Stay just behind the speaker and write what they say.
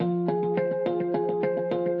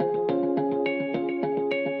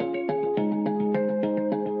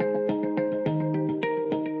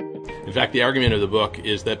In fact, the argument of the book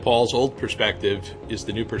is that Paul's old perspective is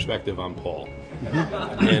the new perspective on Paul.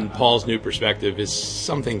 And Paul's new perspective is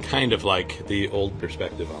something kind of like the old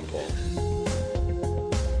perspective on Paul.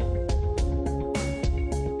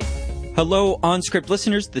 Hello, OnScript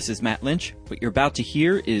listeners. This is Matt Lynch. What you're about to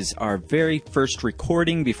hear is our very first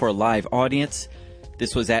recording before a live audience.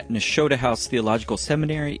 This was at Nashotah House Theological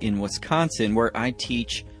Seminary in Wisconsin, where I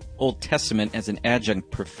teach Old Testament as an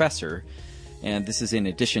adjunct professor. And this is in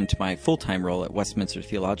addition to my full-time role at Westminster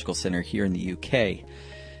Theological Center here in the UK.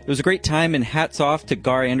 It was a great time, and hats off to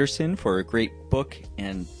Gar Anderson for a great book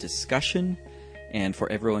and discussion, and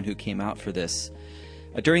for everyone who came out for this.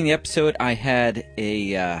 During the episode, I had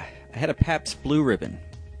a Pabst Blue Ribbon,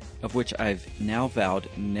 of which I've now vowed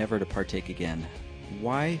never to partake again.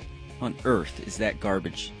 Why on earth is that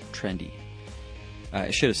garbage trendy?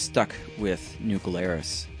 I should have stuck with New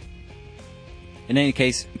Glarus. In any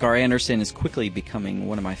case, Gar Anderson is quickly becoming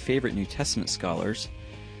one of my favorite New Testament scholars,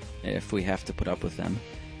 if we have to put up with them.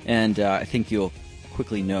 And I think you'll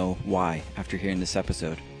quickly know why after hearing this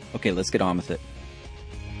episode. Okay, let's get on with it.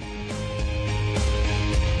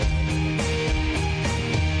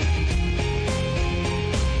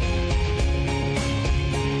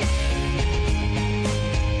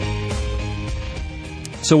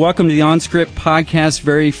 So welcome to the OnScript podcast,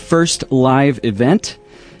 very first live event.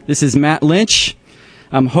 This is Matt Lynch.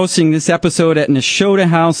 I'm hosting this episode at Nashotah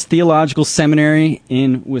House Theological Seminary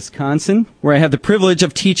in Wisconsin, where I have the privilege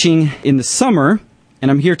of teaching in the summer.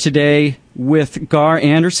 And I'm here today with Gar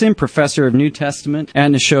Anderson, professor of New Testament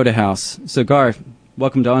at Nashotah House. So Gar,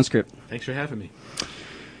 welcome to OnScript. Thanks for having me.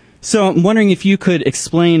 So I'm wondering if you could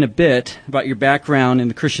explain a bit about your background in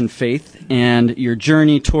the Christian faith and your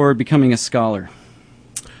journey toward becoming a scholar.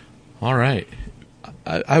 All right.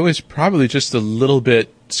 I was probably just a little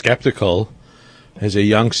bit skeptical as a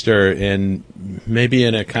youngster, and maybe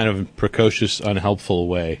in a kind of precocious, unhelpful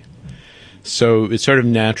way. So it's sort of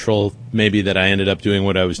natural maybe that I ended up doing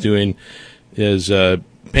what I was doing as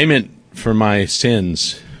payment for my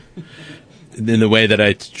sins in the way that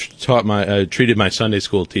I treated my Sunday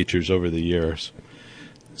school teachers over the years.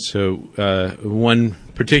 So one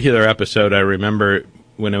particular episode I remember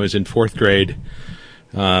when I was in fourth grade,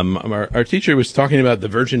 our teacher was talking about the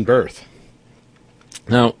virgin birth.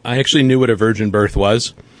 Now, I actually knew what a virgin birth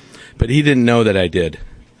was, but he didn't know that I did.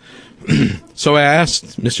 So I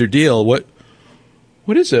asked Mr. Deal, what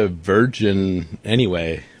is a virgin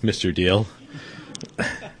anyway, Mr. Deal?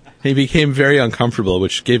 He became very uncomfortable,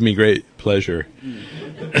 which gave me great pleasure.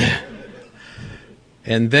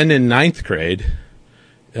 And then in ninth grade,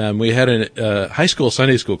 we had a high school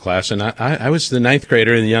Sunday school class, and I was the ninth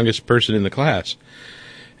grader and the youngest person in the class.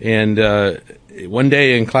 And one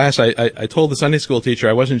day in class, I told the Sunday school teacher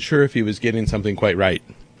I wasn't sure if he was getting something quite right.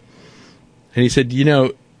 And he said, you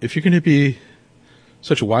know, if you're going to be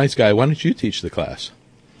such a wise guy, why don't you teach the class?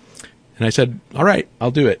 And I said, all right,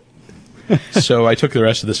 I'll do it. So I took the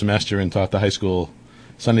rest of the semester and taught the high school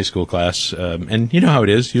Sunday school class. And you know how it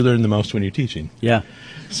is. You learn the most when you're teaching. Yeah.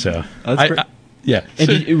 So yeah.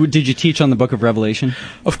 And did you teach on the book of Revelation?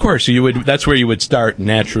 Of course. You would. That's where you would start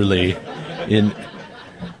naturally.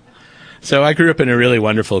 So I grew up in a really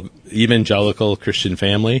wonderful evangelical Christian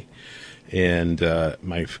family, and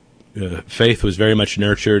my faith was very much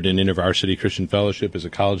nurtured in InterVarsity Christian Fellowship as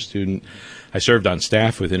a college student. I served on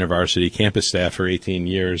staff with InterVarsity campus staff for 18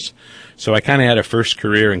 years. So I kind of had a first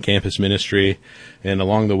career in campus ministry, and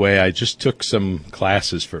along the way I just took some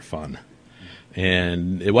classes for fun.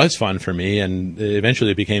 And it was fun for me, and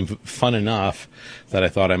eventually it became fun enough that I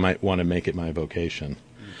thought I might want to make it my vocation.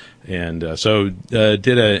 And so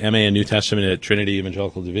did a MA in New Testament at Trinity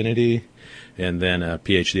Evangelical Divinity, and then a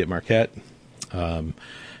PhD at Marquette. And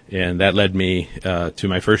that led me to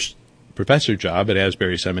my first professor job at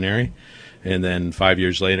Asbury Seminary. And then 5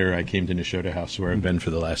 years later, I came to Nashotah House, where I've been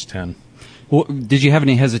for the last 10. Well, did you have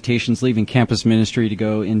any hesitations leaving campus ministry to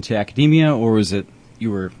go into academia, or was it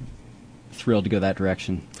you were thrilled to go that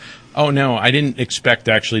direction? Oh, no, I didn't expect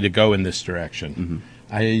actually to go in this direction. Mm-hmm.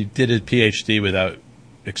 I did a PhD without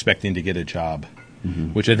expecting to get a job,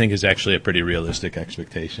 which I think is actually a pretty realistic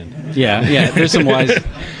expectation. Yeah, there's some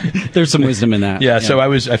wisdom in that. Yeah, so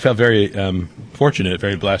I felt very fortunate,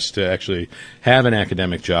 very blessed to actually have an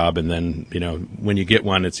academic job, and then, you know, when you get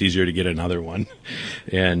one, it's easier to get another one.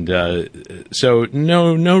 And so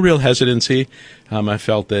no real hesitancy. I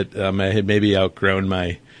felt that I had maybe outgrown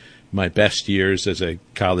my best years as a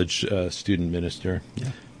college student minister.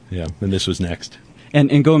 Yeah, and this was next.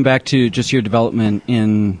 And going back to just your development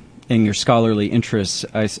in your scholarly interests,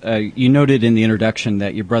 you noted in the introduction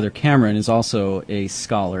that your brother Cameron is also a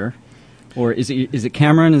scholar. Or is it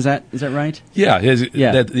Cameron? Is that right? Yeah,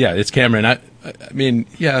 it's Cameron. I mean,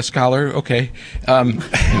 yeah, scholar, okay.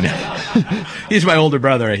 He's my older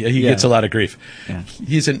brother. He gets a lot of grief. Yeah.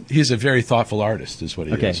 He's a very thoughtful artist, is what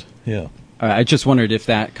he is. Yeah. I just wondered if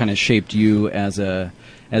that kind of shaped you as a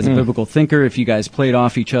biblical thinker, if you guys played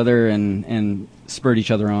off each other and spurred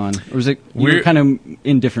each other on, or was it we're kind of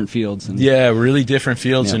in different fields? Yeah, really different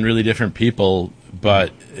fields and really different people.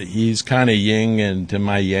 But he's kind of yin and to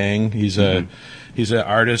my yang. He's an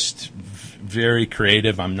artist, very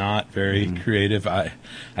creative. I'm not very creative. I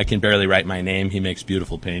can barely write my name. He makes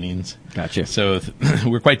beautiful paintings. Gotcha. So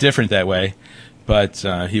we're quite different that way. But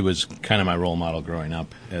he was kind of my role model growing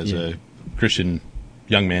up as a Christian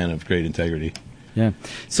young man of great integrity. Yeah.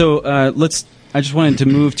 So I just wanted to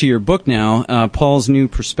move to your book now, Paul's New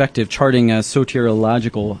Perspective, Charting a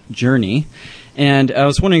Soteriological Journey. And I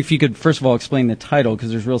was wondering if you could, first of all, explain the title, because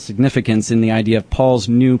there's real significance in the idea of Paul's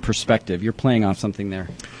new perspective. You're playing off something there.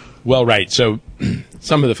 Well, right. So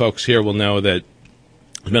some of the folks here will know that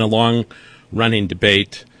there's been a long-running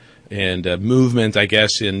debate and movement, I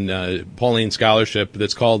guess, in Pauline scholarship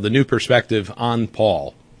that's called the New Perspective on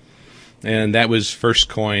Paul. And that was first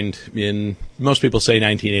coined in, most people say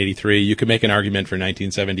 1983. You could make an argument for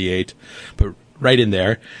 1978, but right in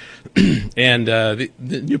there. And the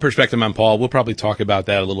new perspective on Paul, we'll probably talk about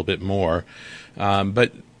that a little bit more.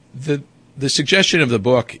 But the suggestion of the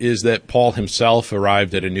book is that Paul himself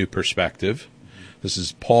arrived at a new perspective. This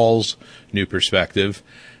is Paul's new perspective.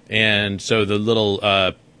 And so the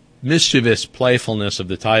little mischievous playfulness of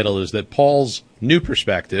the title is that Paul's new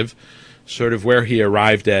perspective, sort of where he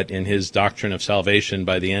arrived at in his doctrine of salvation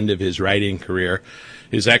by the end of his writing career,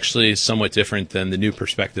 is actually somewhat different than the new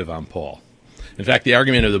perspective on Paul. In fact, the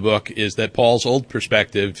argument of the book is that Paul's old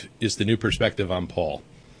perspective is the new perspective on Paul.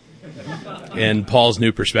 And Paul's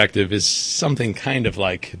new perspective is something kind of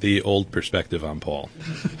like the old perspective on Paul.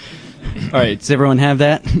 All right, does everyone have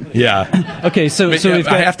that? Yeah. Okay, so we've got...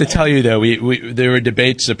 I have to tell you, though, there were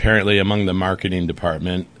debates apparently among the marketing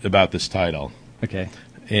department about this title. Okay.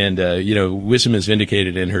 And, wisdom is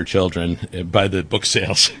vindicated in her children by the book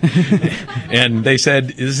sales. And they said,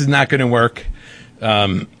 this is not going to work.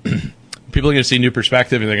 People are going to see new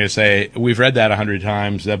perspective, and they're going to say, we've read that 100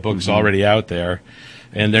 times. That book's already out there.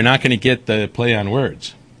 And they're not going to get the play on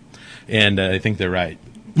words. And I think they're right.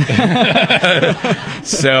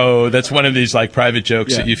 So that's one of these like private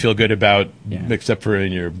jokes that you feel good about, except for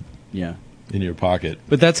in your pocket.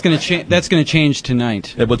 But that's going to that's going to change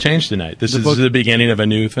tonight. It will change tonight. This is the beginning of a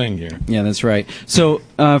new thing here. Yeah, that's right. So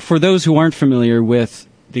for those who aren't familiar with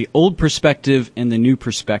the old perspective and the new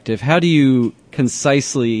perspective, how do you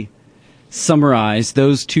concisely summarize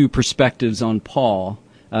those two perspectives on Paul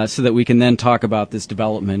so that we can then talk about this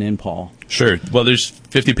development in Paul? Sure. Well, there's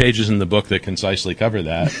 50 pages in the book that concisely cover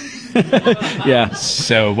that. Yeah.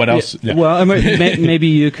 So what else? Yeah. Well, maybe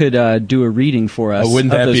you could do a reading for us.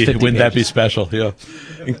 Wouldn't that be special? Yeah.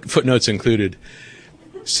 Footnotes included.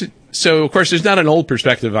 So, of course, there's not an old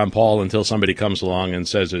perspective on Paul until somebody comes along and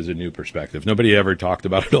says there's a new perspective. Nobody ever talked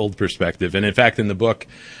about an old perspective. And in fact, in the book,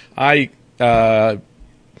 I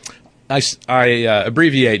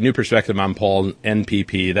abbreviate New Perspective on Paul,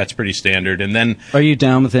 NPP. That's pretty standard. And then, are you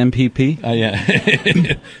down with NPP?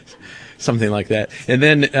 Yeah, something like that. And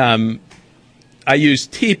then I use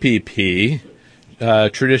TPP,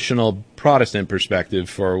 traditional Protestant perspective,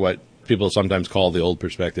 for what people sometimes call the old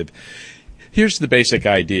perspective. Here's the basic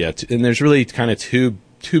idea, and there's really kind of two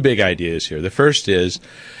big ideas here. The first is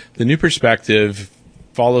the New Perspective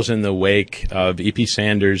follows in the wake of E.P.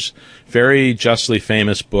 Sanders' very justly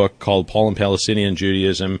famous book called Paul and Palestinian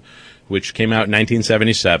Judaism, which came out in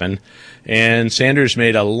 1977. And Sanders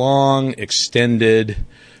made a long, extended,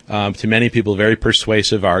 to many people very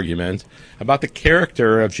persuasive argument about the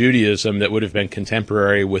character of Judaism that would have been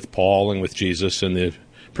contemporary with Paul and with Jesus and the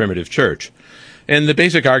primitive church. And the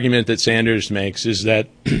basic argument that Sanders makes is that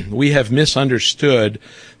we have misunderstood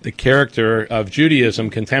the character of Judaism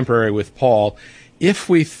contemporary with Paul if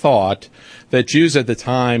we thought that Jews at the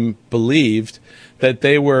time believed that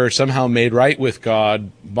they were somehow made right with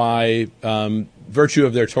God by virtue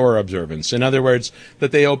of their Torah observance. In other words,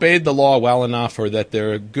 that they obeyed the law well enough, or that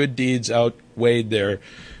their good deeds outweighed their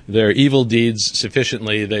evil deeds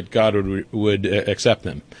sufficiently that God would accept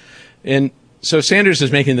them. And so Sanders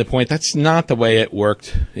is making the point that's not the way it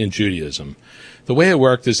worked in Judaism. The way it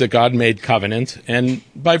worked is that God made covenant, and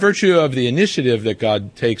by virtue of the initiative that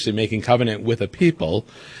God takes in making covenant with a people,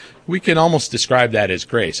 we can almost describe that as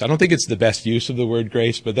grace. I don't think it's the best use of the word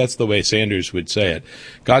grace, but that's the way Sanders would say it.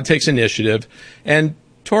 God takes initiative, and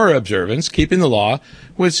Torah observance, keeping the law,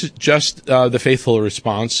 was just the faithful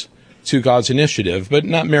response to God's initiative, but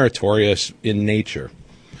not meritorious in nature.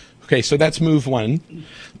 Okay, so that's move one.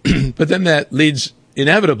 But then that leads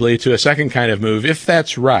inevitably to a second kind of move. If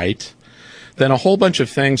that's right, then a whole bunch of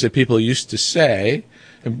things that people used to say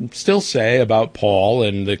and still say about Paul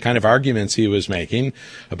and the kind of arguments he was making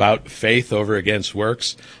about faith over against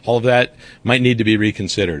works, all of that might need to be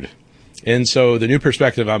reconsidered. And so the new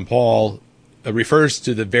perspective on Paul refers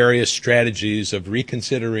to the various strategies of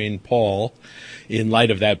reconsidering Paul in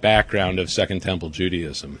light of that background of Second Temple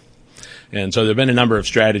Judaism. And so there have been a number of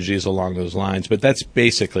strategies along those lines, but that's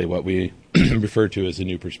basically what we refer to as the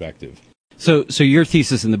new perspective. So your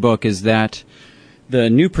thesis in the book is that the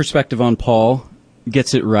new perspective on Paul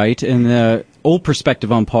gets it right, and the old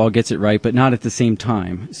perspective on Paul gets it right, but not at the same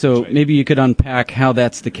time. So right. Maybe you could unpack how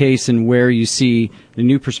that's the case and where you see the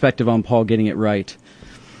new perspective on Paul getting it right.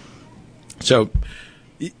 So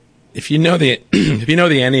if you know the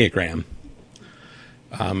Enneagram,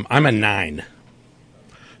 I'm a 9.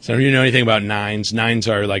 So if you know anything about 9s,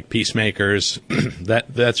 9s are like peacemakers,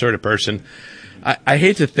 that sort of person. I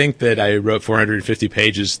hate to think that I wrote 450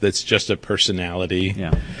 pages that's just a personality.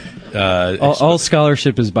 Yeah. All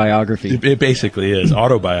scholarship is biography. It basically is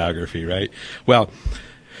autobiography, right? Well,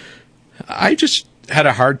 I just had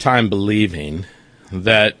a hard time believing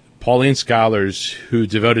that Pauline scholars who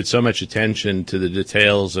devoted so much attention to the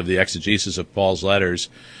details of the exegesis of Paul's letters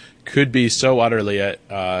could be so utterly at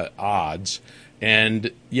odds and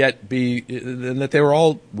yet that they were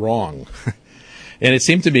all wrong. And it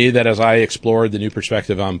seemed to me that as I explored the new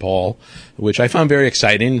perspective on Paul, which I found very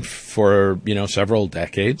exciting for, several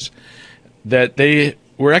decades, that they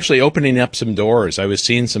were actually opening up some doors. I was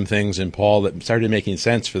seeing some things in Paul that started making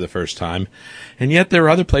sense for the first time. And yet there were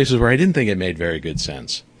other places where I didn't think it made very good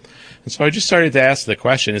sense. And so I just started to ask the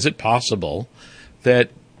question, is it possible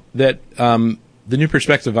that the new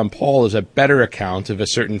perspective on Paul is a better account of a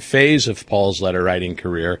certain phase of Paul's letter writing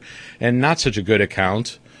career and not such a good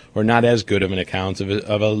account or not as good of an account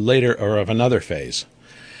of a later or of another phase?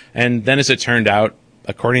 And then as it turned out,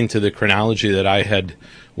 according to the chronology that I had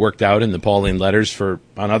worked out in the Pauline letters on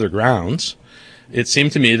other grounds, it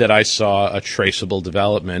seemed to me that I saw a traceable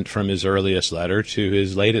development from his earliest letter to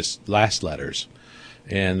his last letters.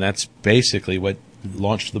 And that's basically what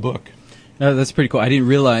launched the book. That's pretty cool. I didn't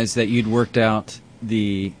realize that you'd worked out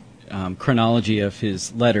the chronology of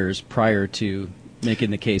his letters prior to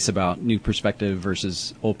making the case about new perspective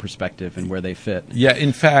versus old perspective and where they fit. Yeah,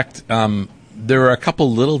 in fact, there are a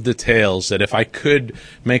couple little details that if I could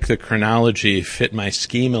make the chronology fit my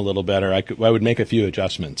scheme a little better, I would make a few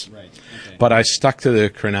adjustments. Right. Okay. But I stuck to the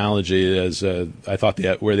chronology as I thought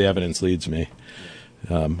where the evidence leads me.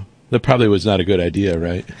 That probably was not a good idea,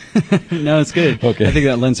 right? No, it's good. Okay. I think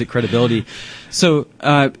that lends it credibility. So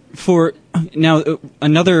for now,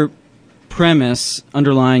 another premise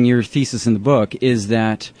underlying your thesis in the book is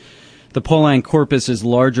that the Pauline corpus is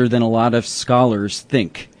larger than a lot of scholars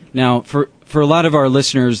think. Now, for a lot of our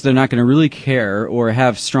listeners, they're not going to really care or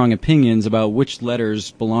have strong opinions about which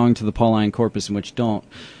letters belong to the Pauline corpus and which don't.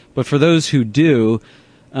 But for those who do,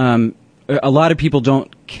 a lot of people don't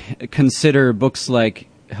consider books like,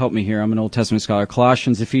 help me here, I'm an Old Testament scholar,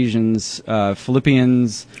 Colossians, Ephesians,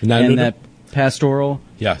 Philippians, that pastoral.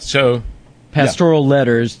 Yeah, so pastoral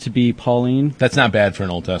letters to be Pauline. That's not bad for an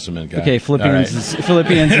Old Testament guy. Okay, Philippians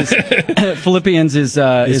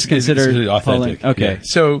is considered authentic. Pauline. Okay, yeah.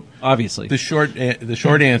 So obviously the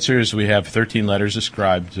short answer is we have 13 letters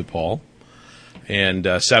ascribed to Paul, and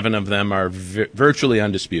 7 of them are virtually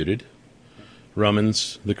undisputed.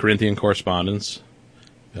 Romans, the Corinthian correspondence,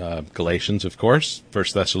 Galatians, of course, 1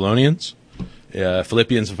 Thessalonians,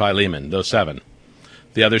 Philippians, and Philemon. Those 7.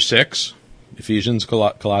 The other 6. Ephesians,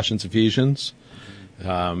 Colossians, Ephesians,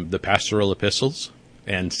 the pastoral epistles,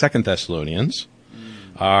 and 2 Thessalonians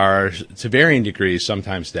are, to varying degrees,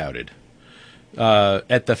 sometimes doubted.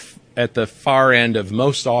 At the far end of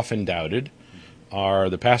most often doubted are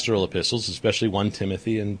the pastoral epistles, especially 1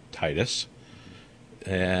 Timothy and Titus.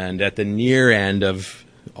 And at the near end of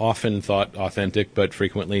often thought authentic but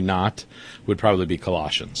frequently not would probably be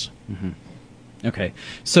Colossians. Mm-hmm. Okay.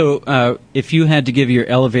 So if you had to give your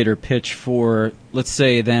elevator pitch for, let's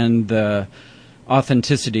say, then the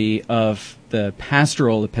authenticity of the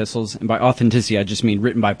pastoral epistles, and by authenticity I just mean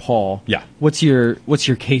written by Paul. Yeah. What's your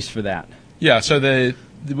case for that? Yeah, so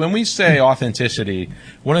when we say authenticity,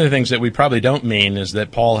 one of the things that we probably don't mean is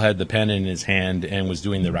that Paul had the pen in his hand and was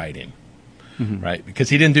doing the writing. Mm-hmm. Right, because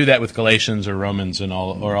he didn't do that with Galatians or Romans and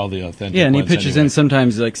all the authentic. Yeah, and he pitches in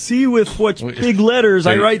sometimes like, "See with what big letters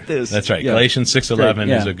I write this." That's right. Yeah. Galatians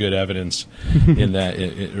 6:11 is a good evidence in that,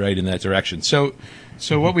 right in that direction. So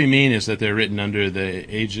what we mean is that they're written under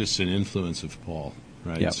the aegis and influence of Paul.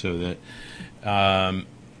 right? Yep. So that,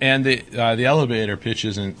 and the elevator pitch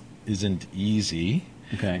isn't easy.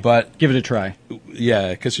 Okay. But give it a try. Yeah,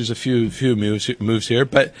 because there's a few moves here,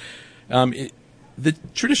 but the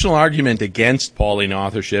traditional argument against Pauline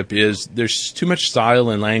authorship is there's too much style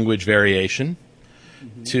and language variation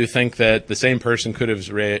to think that the same person could have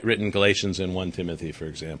written Galatians and 1 Timothy, for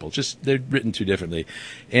example. Just they're written too differently.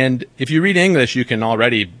 And if you read English, you can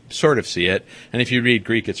already sort of see it, and if you read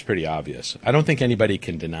Greek, it's pretty obvious. I don't think anybody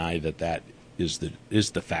can deny that is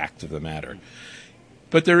the fact of the matter.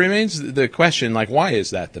 But there remains the question, like, why is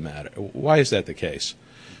that the matter? Why is that the case?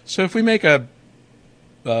 So if we make a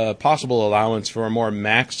possible allowance for a more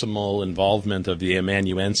maximal involvement of the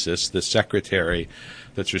amanuensis, the secretary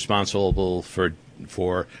that's responsible for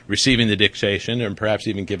receiving the dictation and perhaps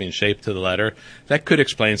even giving shape to the letter, that could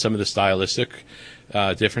explain some of the stylistic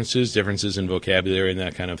differences in vocabulary and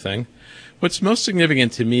that kind of thing. What's most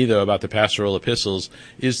significant to me, though, about the pastoral epistles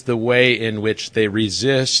is the way in which they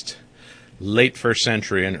resist late first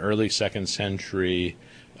century and early second century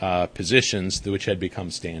positions which had become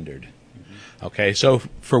standard. Okay, so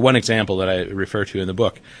for one example that I refer to in the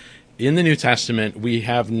book, in the New Testament, we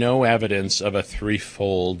have no evidence of a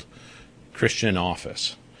threefold Christian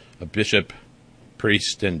office: a bishop,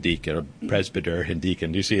 priest, and deacon, or presbyter and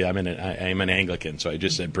deacon. Do you see? I'm an Anglican, so I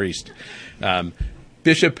just said priest.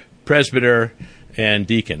 Bishop, presbyter, and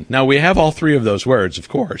deacon. Now, we have all three of those words, of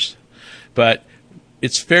course, but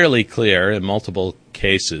it's fairly clear in multiple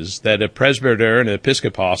cases that a presbyter and an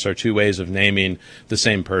episkopos are two ways of naming the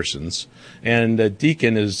same persons, and a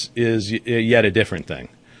deacon is yet a different thing.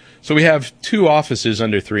 So we have two offices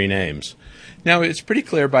under three names. Now, it's pretty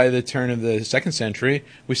clear by the turn of the second century,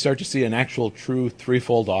 we start to see an actual true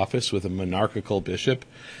threefold office with a monarchical bishop,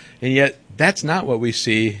 and yet that's not what we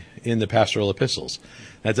see in the pastoral epistles.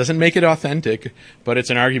 That doesn't make it authentic, but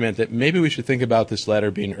it's an argument that maybe we should think about this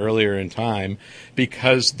letter being earlier in time,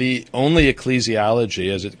 because the only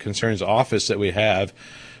ecclesiology as it concerns office that we have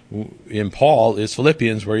in Paul is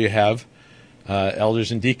Philippians, where you have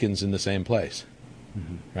elders and deacons in the same place.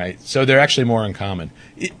 Mm-hmm. Right? So they're actually more in common.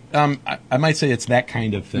 I might say it's that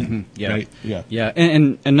kind of thing. Mm-hmm. Yeah. Right? Yeah. Yeah.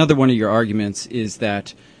 And another one of your arguments is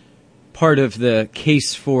that part of the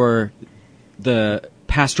case for the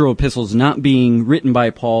pastoral epistles not being written by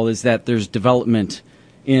Paul is that there's development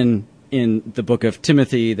in the book of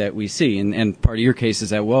Timothy that we see. And part of your case is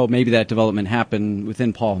that, well, maybe that development happened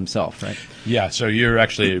within Paul himself, right? Yeah, so you're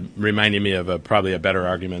actually reminding me of probably a better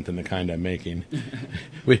argument than the kind I'm making,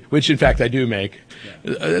 which in fact I do make.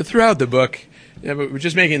 Yeah. Throughout the book, we're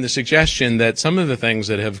just making the suggestion that some of the things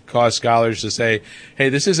that have caused scholars to say, hey,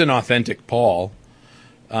 this isn't authentic Paul,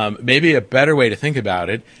 maybe a better way to think about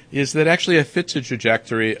it is that actually it fits a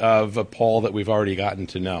trajectory of a Paul that we've already gotten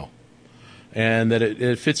to know. And that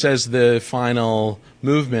it fits as the final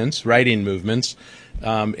movements, writing movements,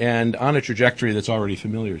 and on a trajectory that's already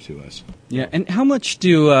familiar to us. Yeah, and how much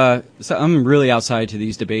do, so I'm really outside to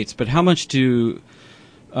these debates, but how much do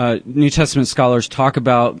New Testament scholars talk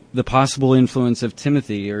about the possible influence of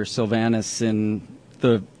Timothy or Silvanus in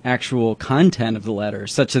the actual content of the letter,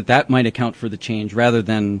 such that might account for the change rather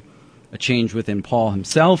than a change within Paul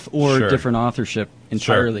himself or Sure. different authorship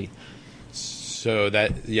entirely? Sure. So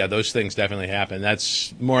those things definitely happen.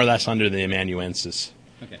 That's more or less under the amanuensis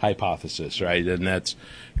hypothesis, right? And that's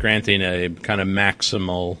granting a kind of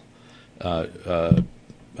maximal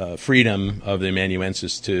freedom of the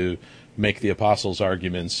amanuensis to make the apostles'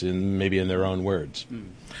 arguments maybe in their own words.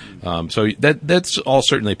 Mm-hmm. So that's all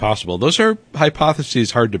certainly possible. Those are hypotheses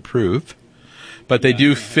hard to prove, but they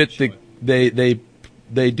do fit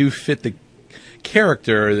they do fit the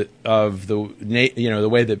character of the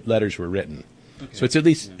way that letters were written. Okay. So it's at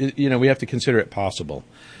least, we have to consider it possible.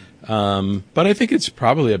 But I think it's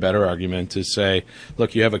probably a better argument to say,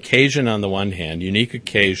 look, you have occasion on the one hand, unique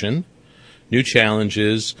occasion, new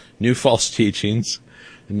challenges, new false teachings,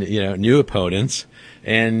 new opponents,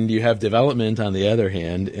 and you have development on the other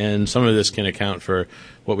hand, and some of this can account for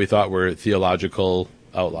what we thought were theological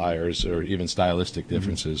outliers or even stylistic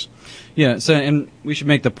differences. Yeah, so, and we should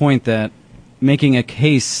make the point that making a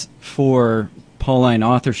case for Pauline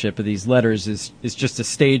authorship of these letters is just a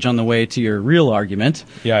stage on the way to your real argument,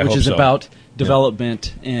 which is about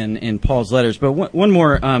development in Paul's letters. But one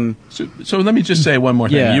more... So let me just say one more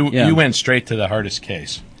thing. Yeah, you went straight to the hardest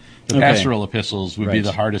case. The pastoral epistles would be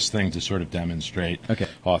the hardest thing to sort of demonstrate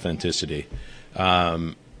authenticity.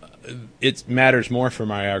 It matters more for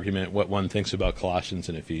my argument what one thinks about Colossians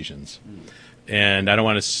and Ephesians. And I don't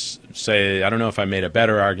want to say, I don't know if I made a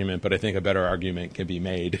better argument, but I think a better argument can be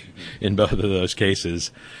made in both of those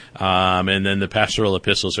cases. And then the pastoral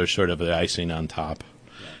epistles are sort of the icing on top.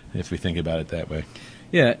 if we think about it that way.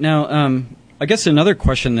 Yeah. Now, I guess another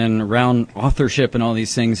question then around authorship and all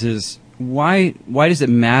these things is why does it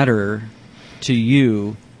matter to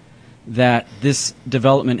you that this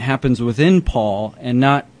development happens within Paul and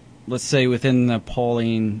not, let's say, within the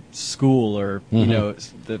Pauline school or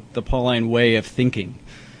the Pauline way of thinking?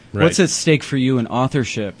 Right. What's at stake for you in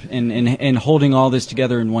authorship and holding all this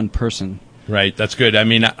together in one person? Right, that's good. I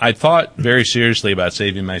mean, I thought very seriously about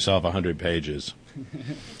saving myself 100 pages.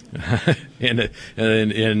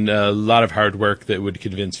 in a lot of hard work that would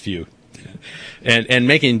convince few. And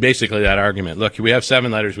making basically that argument. Look, we have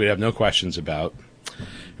 7 letters we have no questions about.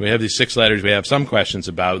 We have these 6 letters we have some questions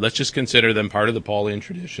about. Let's just consider them part of the Pauline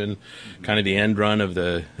tradition, kind of the end run of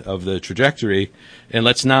the trajectory, and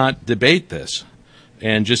let's not debate this.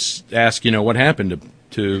 And just ask, what happened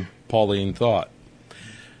to Pauline thought.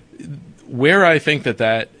 Where I think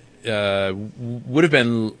that would have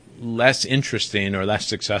been less interesting or less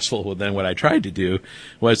successful than what I tried to do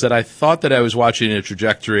was that I thought that I was watching a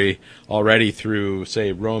trajectory already through,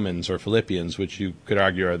 say, Romans or Philippians, which you could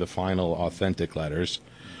argue are the final authentic letters.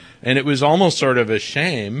 And it was almost sort of a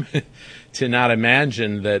shame to not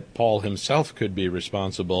imagine that Paul himself could be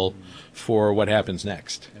responsible for what happens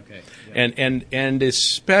next. Okay. Yeah. And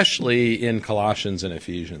especially in Colossians and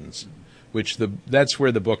Ephesians, which that's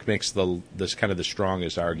where the book makes this kind of the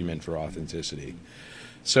strongest argument for authenticity.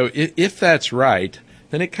 So if that's right,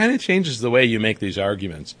 then it kind of changes the way you make these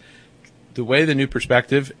arguments. The way the New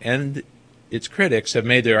Perspective and its critics have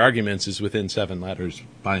made their arguments is within 7 letters,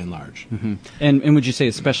 by and large. Mm-hmm. And would you say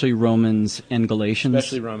especially Romans and Galatians?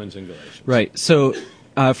 Especially Romans and Galatians. Right. So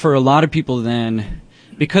for a lot of people then,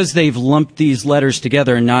 because they've lumped these letters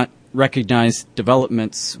together and not recognized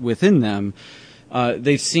developments within them,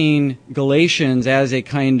 they've seen Galatians as a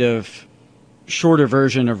kind of shorter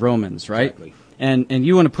version of Romans, right? Exactly. And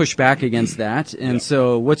you want to push back against that. And Yeah.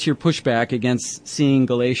 so what's your pushback against seeing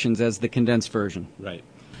Galatians as the condensed version? Right.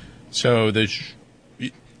 So this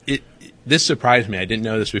surprised me. I didn't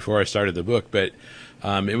know this before I started the book, but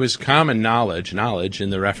it was common knowledge in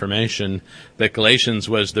the Reformation that Galatians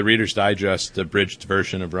was the Reader's Digest abridged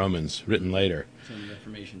version of Romans, written later. It's in the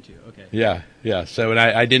Reformation too. Okay. Yeah. So, and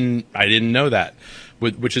I didn't know that,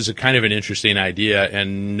 which is a kind of an interesting idea,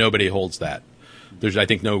 and nobody holds that. There's, I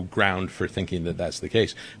think, no ground for thinking that that's the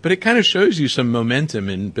case. But it kind of shows you some momentum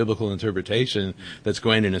in biblical interpretation that's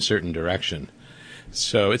going in a certain direction.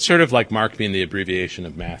 So it's sort of like Mark being the abbreviation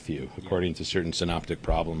of Matthew, according to certain synoptic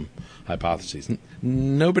problem hypotheses.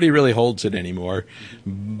 Nobody really holds it anymore,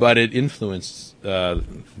 but it influenced us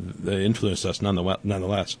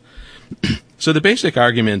nonetheless. So the basic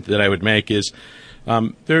argument that I would make is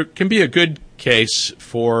there can be a good case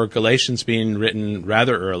for Galatians being written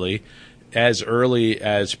rather early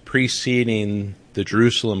as preceding the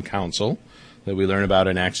Jerusalem Council that we learn about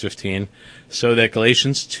in Acts 15, so that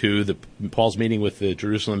Galatians 2, Paul's meeting with the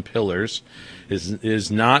Jerusalem pillars,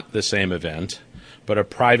 is not the same event, but a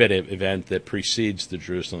private event that precedes the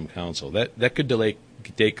Jerusalem Council. That could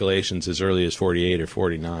date Galatians as early as 48 or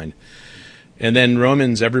 49. And then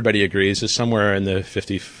Romans, everybody agrees, is somewhere in the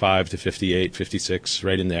 55 to 58, 56,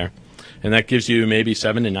 right in there. And that gives you maybe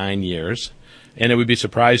 7 to 9 years. And it would be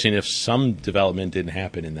surprising if some development didn't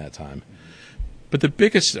happen in that time. But the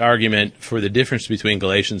biggest argument for the difference between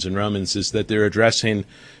Galatians and Romans is that they're addressing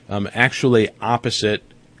actually opposite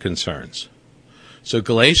concerns. So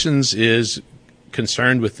Galatians is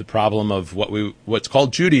concerned with the problem of what's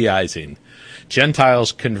called Judaizing,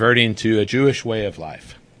 Gentiles converting to a Jewish way of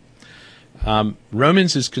life.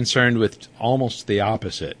 Romans is concerned with almost the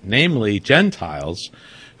opposite, namely Gentiles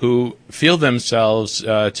who feel themselves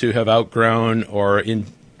to have outgrown or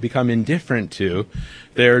become indifferent to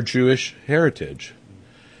their Jewish heritage.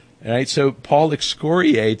 Right? So Paul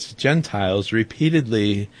excoriates Gentiles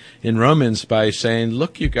repeatedly in Romans by saying,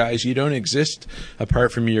 look, you guys, you don't exist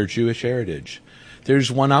apart from your Jewish heritage.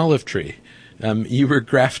 There's one olive tree. You were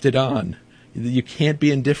grafted on. You can't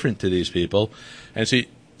be indifferent to these people. And so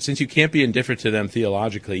since you can't be indifferent to them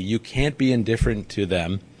theologically, you can't be indifferent to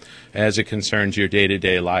them as it concerns your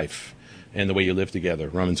day-to-day life and the way you live together,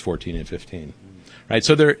 Romans 14 and 15. Right?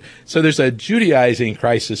 So there's a Judaizing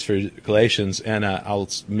crisis for Galatians, and I'll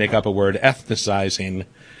make up a word, Gentileizing,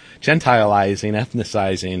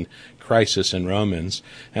 ethnicizing crisis in Romans.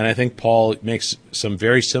 And I think Paul makes some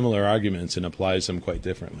very similar arguments and applies them quite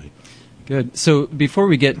differently. Good. So before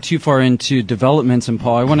we get too far into developments in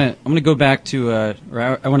Paul, I'm going to go back to, I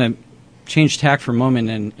want to change tack for a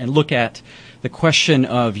moment and look at the question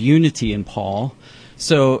of unity in Paul.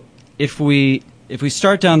 So if we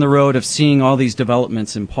start down the road of seeing all these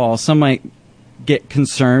developments in Paul, some might get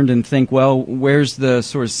concerned and think, well, where's the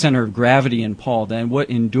sort of center of gravity in Paul then? What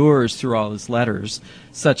endures through all his letters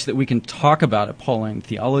such that we can talk about a Pauline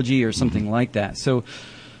theology or something like that? So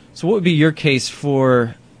what would be your case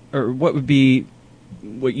for, or what would be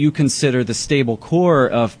what you consider the stable core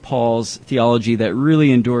of Paul's theology that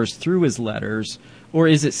really endures through his letters? Or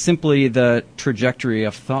is it simply the trajectory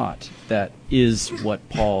of thought that is what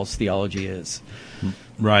Paul's theology is?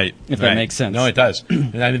 Right. If that makes sense. No, it does. I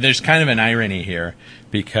mean, there's kind of an irony here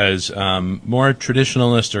because more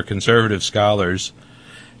traditionalist or conservative scholars,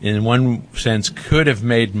 in one sense, could have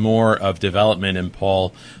made more of development in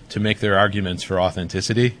Paul to make their arguments for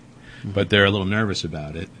authenticity, but they're a little nervous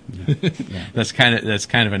about it. Yeah. That's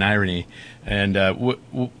kind of an irony. And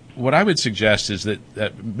what I would suggest is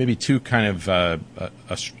that maybe two kind of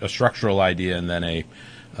a structural idea and then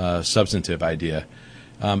a substantive idea.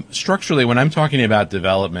 Structurally, when I'm talking about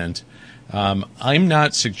development, I'm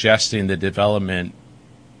not suggesting that development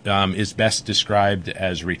is best described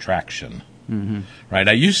as retraction. Mm-hmm. Right?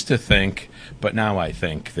 I used to think, but now I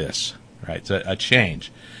think this. Right? It's a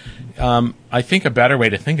change. I think a better way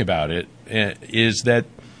to think about it is that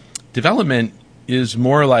development is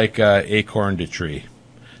more like acorn to tree.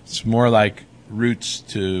 It's more like roots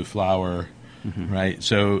to flower. Mm-hmm. Right?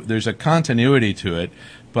 So there's a continuity to it,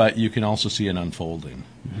 but you can also see an unfolding.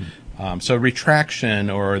 Mm-hmm. So retraction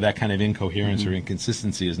or that kind of incoherence or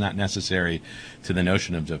inconsistency is not necessary to the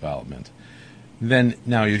notion of development. Then,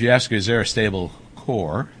 now, if you ask, is there a stable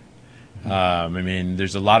core? I mean,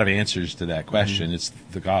 there's a lot of answers to that question. Mm-hmm. It's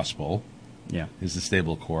the gospel. Yeah, is the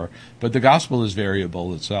stable core. But the gospel is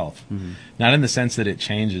variable itself. Mm-hmm. Not in the sense that it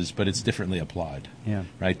changes, but it's differently applied. Yeah.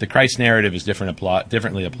 Right? The Christ narrative is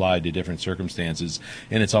differently applied to different circumstances,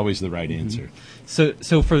 and it's always the right answer. So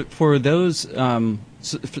for those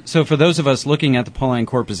so for those of us looking at the Pauline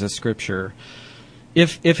corpus as Scripture,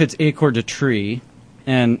 if it's acorn to tree,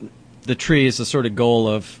 and the tree is the sort of goal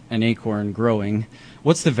of an acorn growing,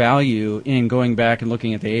 what's the value in going back and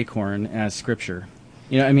looking at the acorn as Scripture?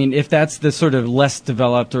 You know, I mean, if that's the sort of less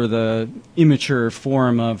developed or the immature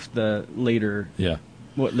form of the later,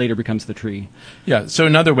 what later becomes the tree. Yeah, so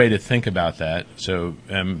another way to think about that, so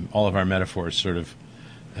all of our metaphors sort of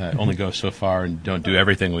only go so far and don't do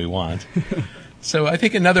everything we want. So I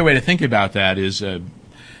think another way to think about that is,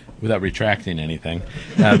 without retracting anything,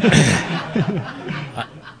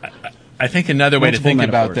 I think another way to think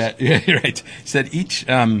about that, right, is that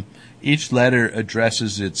each letter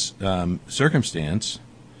addresses its circumstance,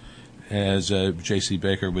 as J.C.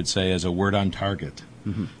 Baker would say, as a word on target.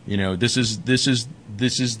 Mm-hmm. You know, this is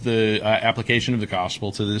the application of the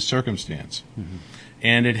gospel to this circumstance,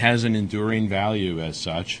 and it has an enduring value as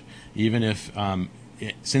such. Even if,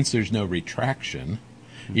 since there's no retraction,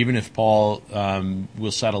 even if Paul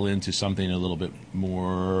will settle into something a little bit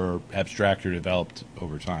more abstract or developed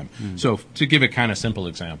over time. Mm-hmm. So, to give a kind of simple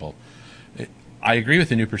example. I agree with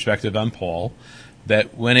the new perspective on Paul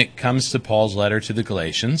that when it comes to Paul's letter to the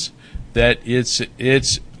Galatians, that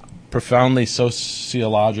it's profoundly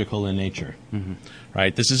sociological in nature,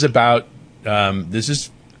 right? This is about this is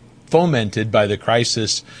fomented by the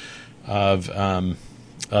crisis of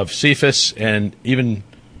Cephas and even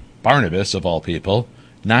Barnabas, of all people,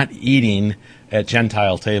 not eating at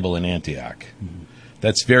Gentile table in Antioch. Mm-hmm.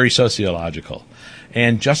 That's very sociological,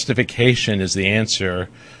 and justification is the answer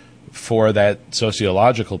for that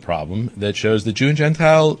sociological problem that shows the Jew and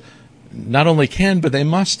Gentile not only can, but they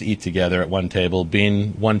must eat together at one table,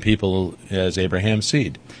 being one people as Abraham's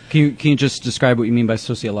seed. Can you just describe what you mean by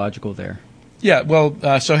sociological there? Yeah,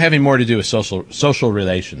 well, so having more to do with social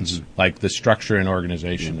relations, like the structure and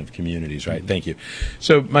organization of communities, right? Thank you.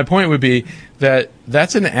 So my point would be that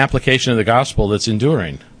that's an application of the gospel that's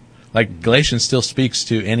enduring. Like Galatians still speaks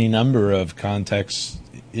to any number of contexts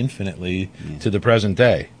infinitely to the present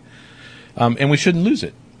day. And we shouldn't lose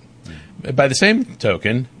it. By the same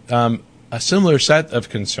token, a similar set of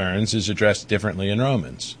concerns is addressed differently in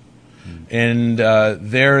Romans. And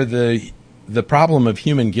there the problem of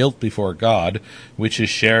human guilt before God, which is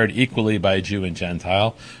shared equally by Jew and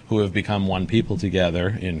Gentile, who have become one people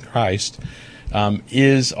together in Christ,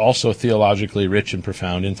 is also theologically rich and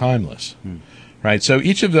profound and timeless. Right? So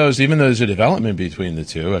each of those, even though there's a development between the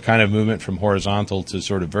two, a kind of movement from horizontal to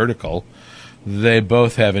sort of vertical, they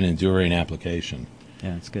both have an enduring application.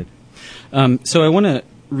 Yeah, that's good. So I want to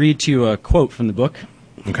read to you a quote from the book.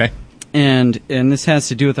 Okay. And this has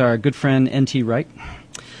to do with our good friend N.T. Wright.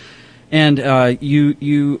 And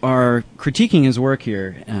you are critiquing his work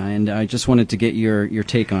here, and I just wanted to get your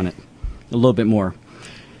take on it a little bit more.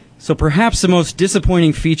 So perhaps the most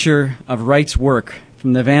disappointing feature of Wright's work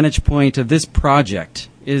from the vantage point of this project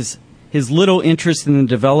is his little interest in the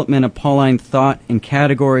development of Pauline thought and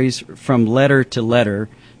categories from letter to letter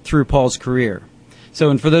through Paul's career. So,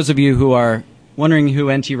 and for those of you who are wondering who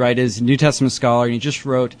N.T. Wright is, New Testament scholar, and he just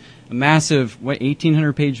wrote a massive,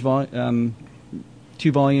 1,800-page volume,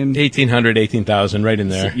 2-volume? 1,800, 18,000, right in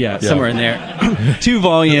there. Yeah, somewhere in there.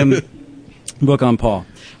 2-volume book on Paul.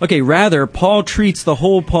 Okay, rather, Paul treats the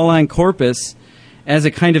whole Pauline corpus as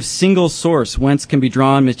a kind of single source whence can be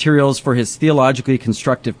drawn materials for his theologically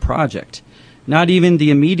constructive project. Not even the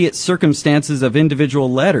immediate circumstances of individual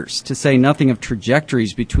letters, to say nothing of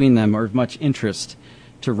trajectories between them, are of much interest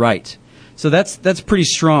to Wright. So that's pretty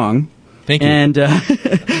strong. Thank you. And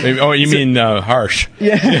oh, you mean harsh?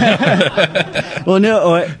 Yeah. Well,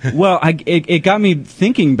 no. Well, it got me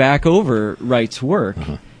thinking back over Wright's work,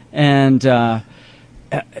 and how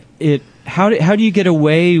do you get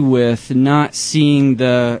away with not seeing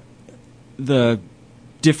the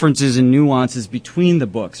differences and nuances between the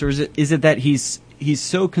books, or is it that he's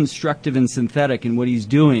so constructive and synthetic in what he's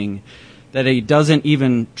doing that he doesn't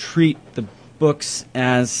even treat the books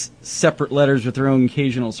as separate letters with their own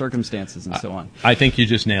occasional circumstances and so on? I think you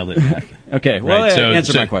just nailed it, Matt. Okay, well, right.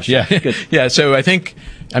 answer my question. Yeah, good. Yeah. So I think,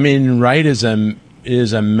 Wright is a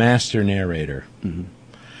master narrator,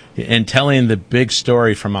 and telling the big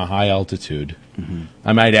story from a high altitude.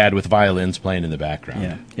 I might add, with violins playing in the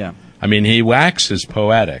background. Yeah. He waxes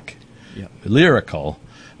poetic, lyrical,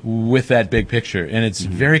 with that big picture, and it's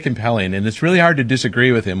very compelling, and it's really hard to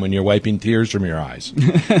disagree with him when you're wiping tears from your eyes,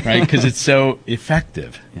 right? Because it's so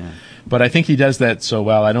effective. Yeah. But I think he does that so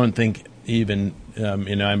well. I don't think even,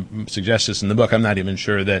 I suggest this in the book, I'm not even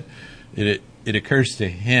sure that it occurs to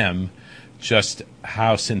him just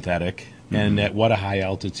how synthetic and at what a high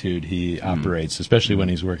altitude he operates, especially when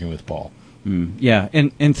he's working with Paul. Yeah,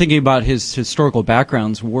 and thinking about his historical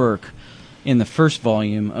background's work in the first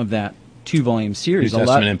volume of that 2-volume series, New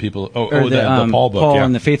Testament and people. The Paul book, Paul yeah.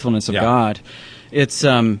 and the Faithfulness of God. It's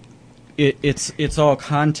all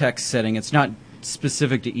context setting. It's not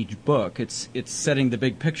specific to each book. It's setting the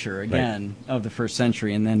big picture again of the first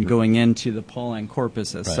century, and then going into the Pauline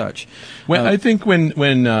corpus as such. Well, I think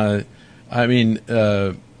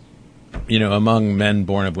among men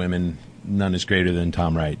born of women, none is greater than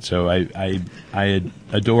Tom Wright. So I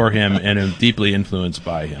adore him and am deeply influenced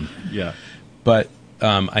by him. Yeah. But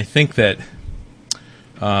I think that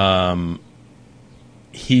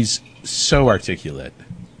he's so articulate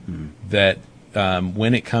that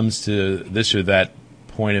when it comes to this or that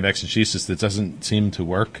point of exegesis that doesn't seem to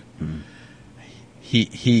work,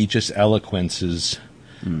 he just eloquences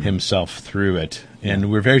himself through it.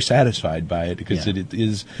 And we're very satisfied by it because it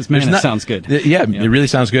is... It sounds good. It really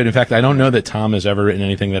sounds good. In fact, I don't know that Tom has ever written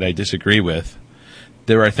anything that I disagree with.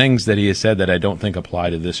 There are things that he has said that I don't think apply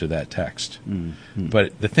to this or that text.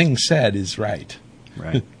 But the thing said is right.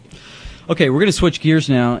 Right. Okay, we're going to switch gears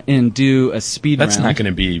now and do a speed round. That's not going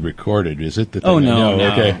to be recorded, is it? No.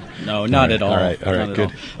 Okay. No, not at all. All right,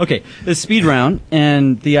 good. Okay, the speed round,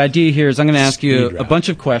 and the idea here is I'm going to ask you a bunch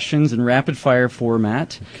of questions in rapid-fire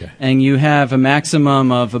format, and you have a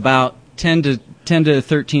maximum of about 10 to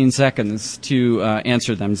 13 seconds to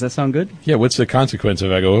answer them. Does that sound good? Yeah, what's the consequence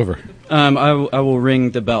if I go over? I will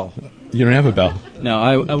ring the bell. You don't have a bell? No,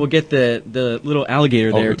 I will get the little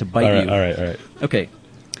alligator there to bite you. All right.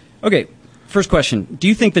 Okay, first question. Do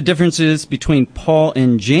you think the differences between Paul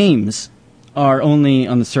and James are only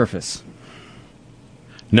on the surface?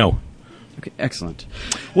 No. Okay, excellent.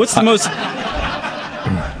 What's the most...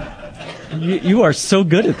 You are so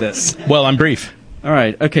good at this. Well, I'm brief. All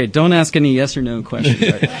right, okay, don't ask any yes or no questions.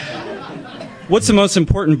 Right? What's the most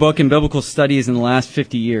important book in biblical studies in the last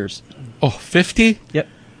 50 years? Oh, 50? Yep.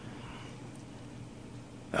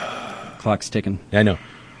 Clock's ticking. I know.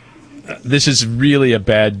 This is really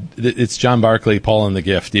it's John Barclay, Paul and the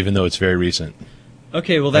Gift, even though it's very recent.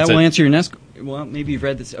 Okay, well, that will answer your next... Well, maybe you've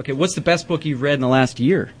read this. Okay, what's the best book you've read in the last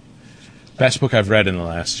year? Best book I've read in the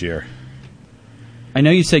last year. I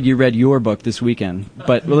know you said you read your book this weekend,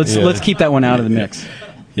 but let's keep that one out of the mix.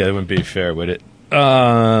 Yeah, that wouldn't be fair, would it?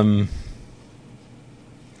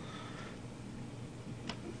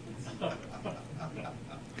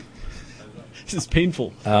 This is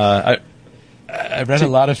painful. I read a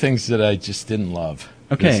lot of things that I just didn't love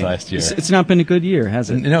this last year. It's not been a good year, has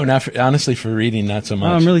it? No, honestly, for reading, not so much.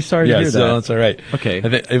 Oh, I'm really sorry to hear that. Yeah, that's all right. Okay.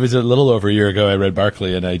 It was a little over a year ago I read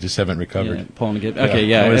Barclay, and I just haven't recovered. Yeah, Paul and the Gift. Okay,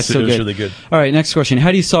 that's so good. It was really good. All right, next question.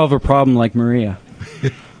 How do you solve a problem like Maria?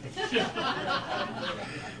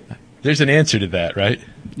 There's an answer to that, right?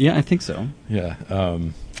 Yeah, I think so. Yeah. I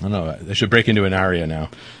don't know. I should break into an aria now.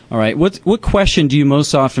 All right. What question do you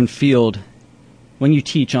most often field when you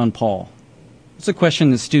teach on Paul? What's the question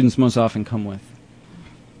that students most often come with?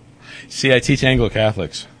 See, I teach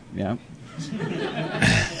Anglo-Catholics. Yeah.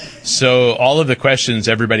 So all of the questions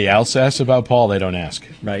everybody else asks about Paul, they don't ask.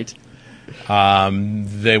 Right.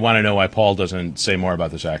 They want to know why Paul doesn't say more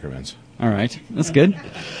about the sacraments. All right. That's good.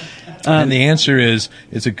 And the answer is,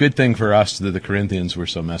 it's a good thing for us that the Corinthians were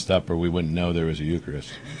so messed up, or we wouldn't know there was a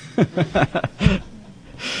Eucharist.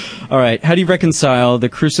 All right. How do you reconcile the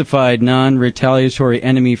crucified, non-retaliatory,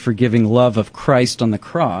 enemy-forgiving love of Christ on the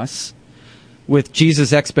cross with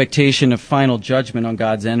Jesus' expectation of final judgment on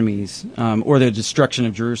God's enemies, or the destruction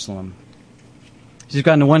of Jerusalem? So you've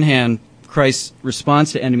got, on the one hand, Christ's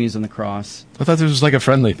response to enemies on the cross. I thought this was like a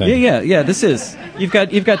friendly thing. Yeah. This is. You've got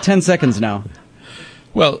 10 seconds now.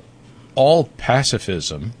 Well, all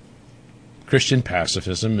pacifism, Christian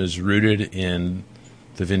pacifism, is rooted in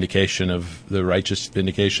the vindication of the righteous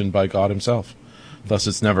vindication by God himself. Thus,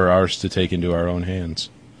 it's never ours to take into our own hands,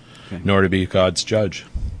 nor to be God's judge.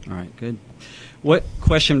 All right, good. What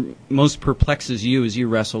question most perplexes you as you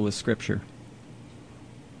wrestle with Scripture?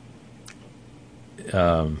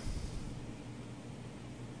 I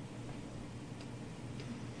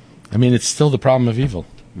mean, it's still the problem of evil.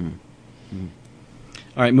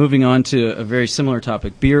 All right, moving on to a very similar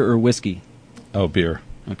topic. Beer or whiskey? Oh, beer.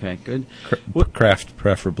 Okay, good. Craft,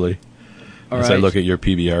 preferably. All as right. I look at your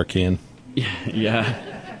PBR can. Yeah.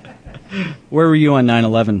 Where were you on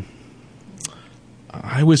 9/11?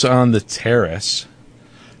 I was on the terrace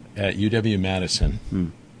at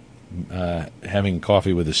UW-Madison having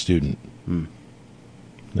coffee with a student. I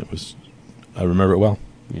remember it well.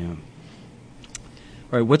 Yeah.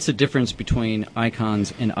 All right, what's the difference between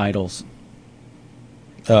icons and idols?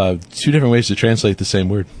 Two different ways to translate the same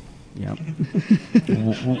word. Yeah.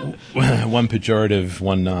 One pejorative,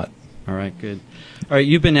 one not. All right, good. All right,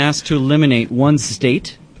 you've been asked to eliminate one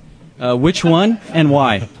state. Which one and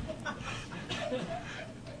why?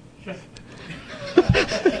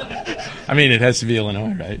 I mean, it has to be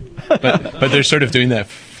Illinois, right? But they're sort of doing that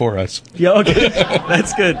for us. Yeah, okay.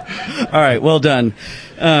 That's good. All right, well done.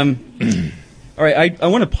 All right, I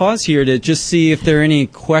want to pause here to just see if there are any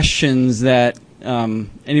questions that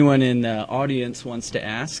anyone in the audience wants to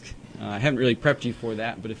ask. I haven't really prepped you for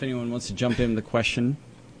that, but if anyone wants to jump in with a question,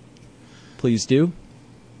 please do.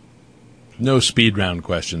 No speed round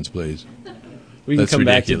questions, please. We can That's come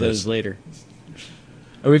back to ridiculous. those later.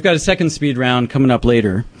 We've got a second speed round coming up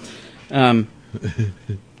later. All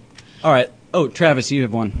right. Oh, Travis, you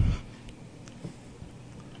have one.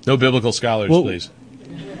 No biblical scholars, Well- please.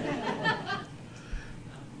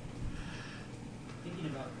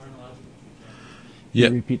 Yeah.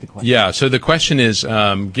 Repeat the question. Yeah. So the question is,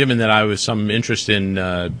 given that I was some interest in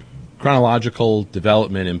chronological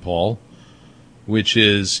development in Paul, which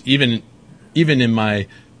is even in my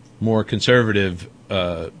more conservative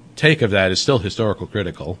take of that is still historical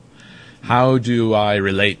critical. How do I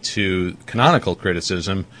relate to canonical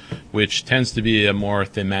criticism, which tends to be a more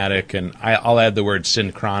thematic, and I'll add the word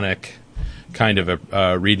synchronic kind of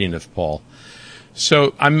a reading of Paul.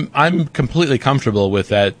 So I'm completely comfortable with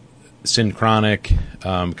that synchronic,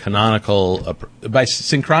 canonical. By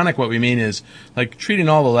synchronic, what we mean is like treating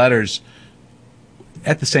all the letters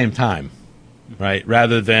at the same time, right?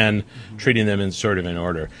 Rather than treating them in sort of in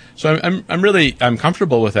order. So I'm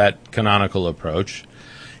comfortable with that canonical approach.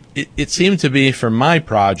 It seemed to be for my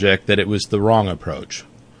project that it was the wrong approach.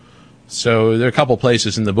 So there are a couple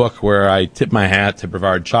places in the book where I tip my hat to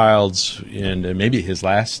Brevard Childs, and maybe his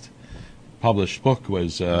last published book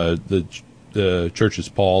was the Church's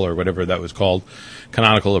Paul, or whatever that was called,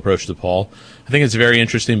 Canonical Approach to Paul. I think it's a very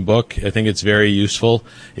interesting book. I think it's very useful.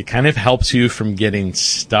 It kind of helps you from getting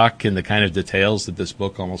stuck in the kind of details that this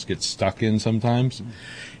book almost gets stuck in sometimes.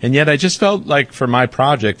 And yet I just felt like for my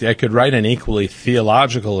project, I could write an equally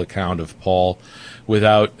theological account of Paul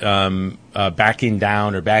without backing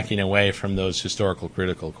down or backing away from those historical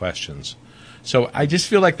critical questions. So I just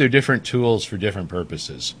feel like they're different tools for different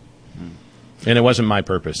purposes. And it wasn't my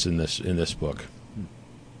purpose in this book.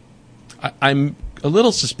 I'm a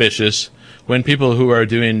little suspicious when people who are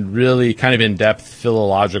doing really kind of in-depth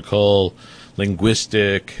philological,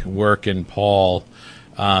 linguistic work in Paul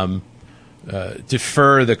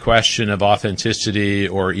defer the question of authenticity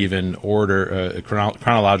or even order,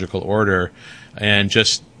 chronological order, and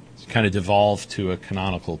just kind of devolve to a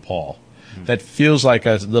canonical Paul. That feels like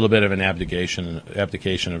a little bit of an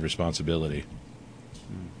abdication of responsibility.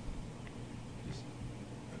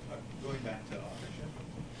 Going back to authorship,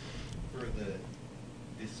 for the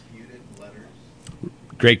disputed letters.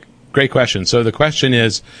 Great question. So the question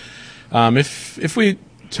is, if we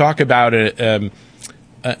talk about it,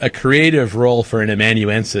 a creative role for an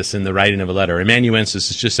amanuensis in the writing of a letter.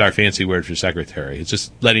 Amanuensis is just our fancy word for secretary. It's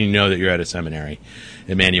just letting you know that you're at a seminary,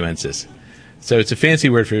 amanuensis. So it's a fancy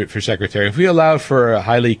word for secretary. If we allow for a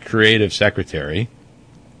highly creative secretary,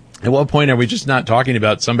 at what point are we just not talking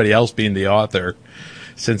about somebody else being the author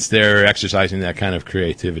since they're exercising that kind of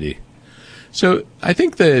creativity? So I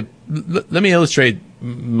think let me illustrate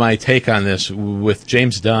my take on this with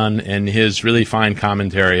James Dunn and his really fine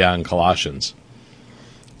commentary on Colossians.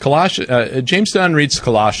 James Dunn reads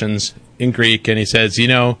Colossians in Greek, and he says,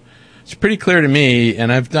 it's pretty clear to me,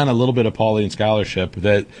 and I've done a little bit of Pauline scholarship,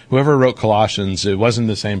 that whoever wrote Colossians, it wasn't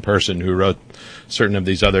the same person who wrote certain of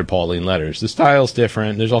these other Pauline letters. The style's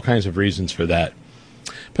different. There's all kinds of reasons for that.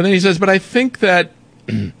 But then he says, but I think that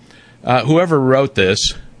whoever wrote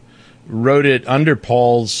this wrote it under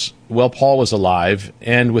Paul was alive,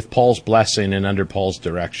 and with Paul's blessing and under Paul's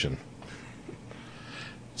direction.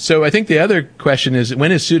 So I think the other question is,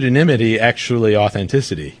 when is pseudonymity actually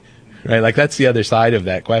authenticity? Right, like that's the other side of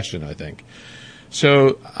that question, I think.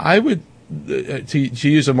 So I would, to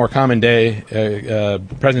use a more common day,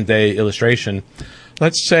 present day illustration,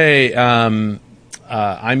 let's say I'm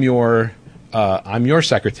your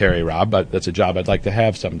secretary, Rob. But that's a job I'd like to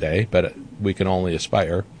have someday, but we can only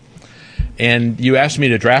aspire. And you ask me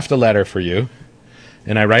to draft a letter for you,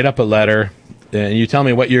 and I write up a letter, and you tell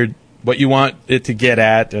me what you want it to get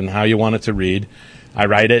at and how you want it to read. I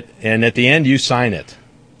write it, and at the end you sign it.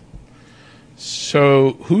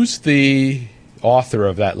 So who's the author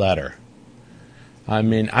of that letter? I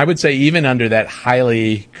mean, I would say even under that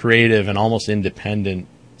highly creative and almost independent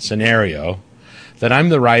scenario, that I'm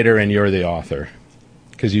the writer and you're the author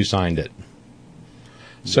because you signed it.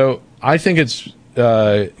 So I think it's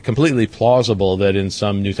completely plausible that in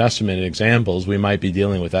some New Testament examples we might be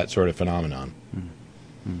dealing with that sort of phenomenon.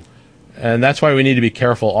 And that's why we need to be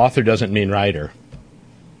careful. Author doesn't mean writer,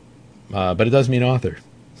 but it does mean author.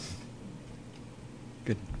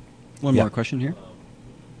 One more question here.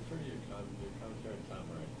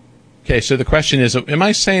 Okay, so the question is, am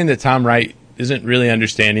I saying that Tom Wright isn't really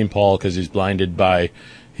understanding Paul because he's blinded by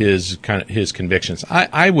his convictions?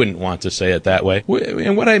 I wouldn't want to say it that way.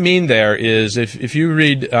 And what I mean there is, if you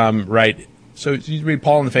read Wright, so you read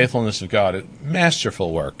Paul and the Faithfulness of God, a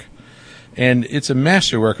masterful work. And it's a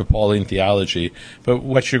masterwork of Pauline theology, but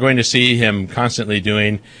what you're going to see him constantly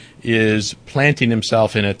doing is planting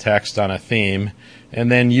himself in a text on a theme, and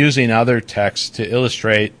then using other texts to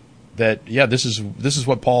illustrate that, this is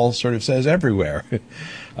what Paul sort of says everywhere.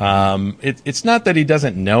 It's not that he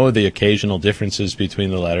doesn't know the occasional differences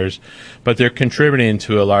between the letters, but they're contributing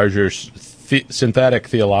to a larger synthetic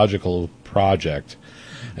theological project.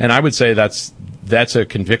 And I would say that's a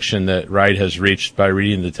conviction that Wright has reached by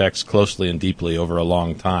reading the text closely and deeply over a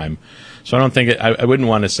long time. So I don't think I wouldn't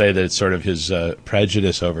want to say that it's sort of his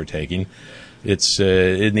prejudice overtaking. It's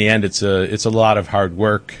in the end, it's a lot of hard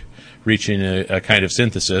work reaching a kind of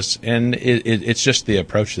synthesis, and it's just the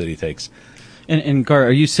approach that he takes. And Gar,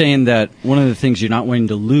 are you saying that one of the things you're not wanting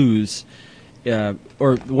to lose,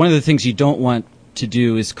 or one of the things you don't want to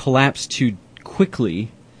do, is collapse too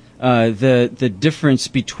quickly the difference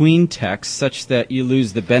between texts, such that you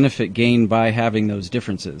lose the benefit gained by having those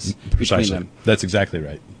differences Precisely. between them? That's exactly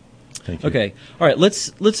right. Thank you. Okay. All right.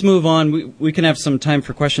 Let's move on. We can have some time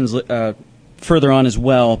for questions further on as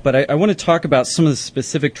well. But I want to talk about some of the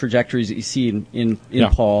specific trajectories that you see in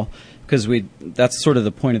Paul, because that's sort of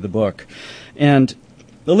the point of the book. And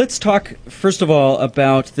let's talk first of all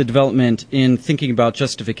about the development in thinking about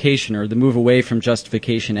justification, or the move away from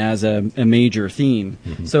justification as a major theme.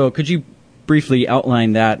 Mm-hmm. So could you briefly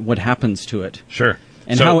outline that? What happens to it? Sure.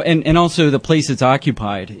 And how, and also the place it's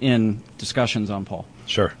occupied in discussions on Paul.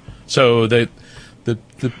 Sure. So the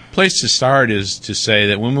place to start is to say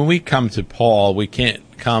that when we come to Paul, we can't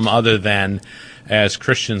come other than as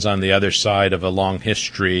Christians on the other side of a long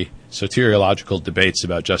history, soteriological debates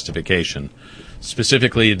about justification,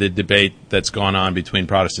 specifically the debate that's gone on between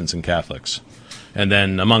Protestants and Catholics, and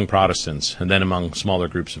then among Protestants, and then among smaller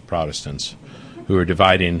groups of Protestants who are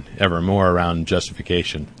dividing ever more around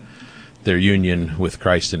justification, their union with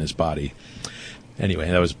Christ and his body. Anyway,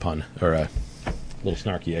 that was a pun, or a little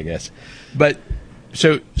snarky, I guess. But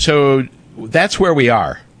so that's where we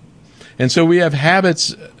are. And so we have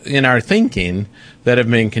habits in our thinking that have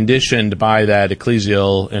been conditioned by that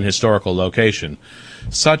ecclesial and historical location,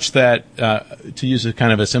 such that, to use a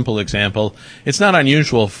kind of a simple example, it's not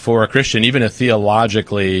unusual for a Christian, even a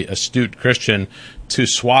theologically astute Christian, to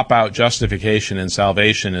swap out justification and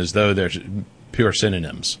salvation as though they're pure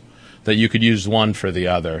synonyms, that you could use one for the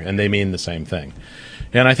other, and they mean the same thing.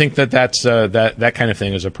 And I think that that kind of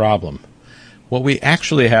thing is a problem. What we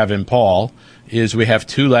actually have in Paul is we have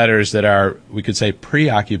two letters that are, we could say,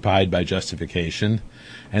 preoccupied by justification,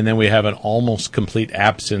 and then we have an almost complete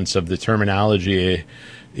absence of the terminology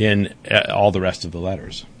in all the rest of the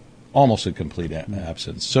letters. Almost a complete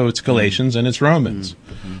absence. So it's Galatians and it's Romans.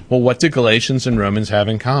 Well, what do Galatians and Romans have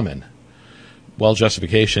in common? Well,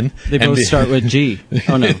 justification. They both start with G.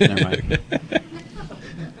 Oh, no, never mind.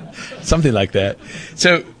 Something like that.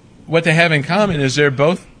 So what they have in common is they're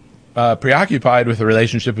both preoccupied with the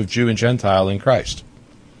relationship of Jew and Gentile in Christ.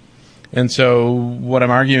 And so what I'm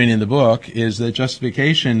arguing in the book is that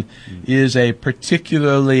justification is a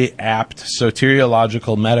particularly apt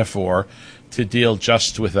soteriological metaphor to deal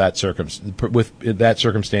just with that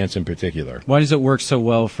circumstance in particular. Why does it work so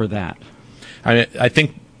well for that? I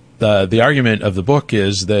think the argument of the book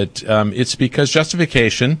is that it's because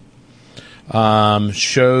justification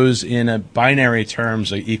shows in a binary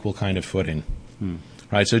terms an equal kind of footing.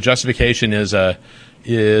 Right? So justification is a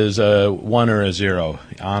 1 or a 0,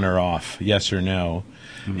 on or off, yes or no.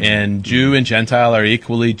 And Jew and Gentile are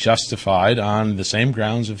equally justified on the same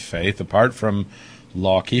grounds of faith, apart from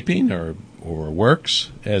law-keeping or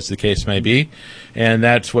works, as the case may be, and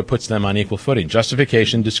that's what puts them on equal footing.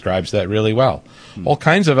 Justification describes that really well. All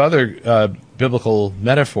kinds of other biblical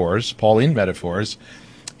metaphors, Pauline metaphors,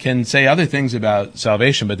 can say other things about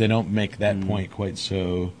salvation, but they don't make that point quite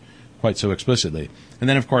so explicitly. And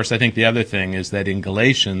then, of course, I think the other thing is that in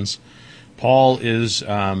Galatians, Paul is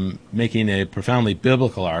making a profoundly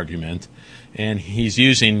biblical argument, and he's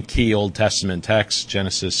using key Old Testament texts,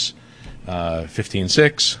 Genesis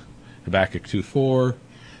 15:6, Habakkuk 2:4,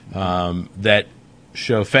 that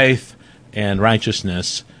show faith and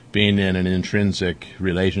righteousness being in an intrinsic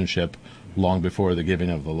relationship long before the giving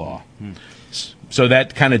of the law. So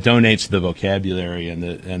that kind of donates the vocabulary and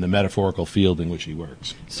the metaphorical field in which he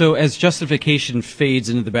works. So as justification fades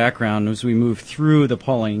into the background, as we move through the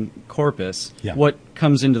Pauline corpus, what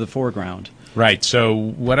comes into the foreground? Right. So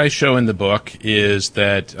what I show in the book is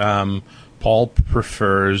that Paul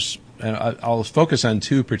prefers, and I'll focus on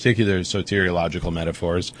two particular soteriological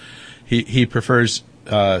metaphors. He prefers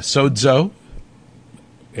sozo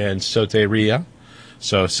and soteria,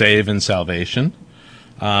 so save and salvation.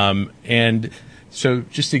 And so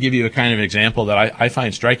just to give you a kind of example that I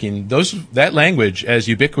find striking, that language, as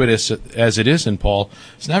ubiquitous as it is in Paul,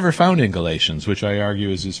 is never found in Galatians, which I argue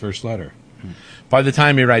is his first letter. By the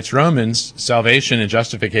time he writes Romans, salvation and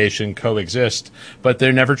justification coexist, but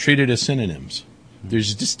they're never treated as synonyms.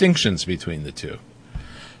 There's distinctions between the two.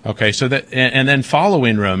 Okay, so that, and then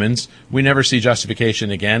following Romans, we never see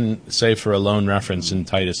justification again, save for a lone reference in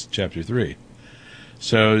Titus chapter 3.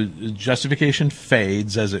 So justification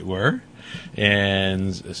fades, as it were,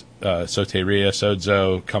 and soteria,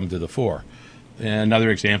 sozo come to the fore. And another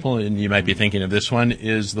example, and you might be thinking of this one,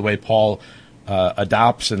 is the way Paul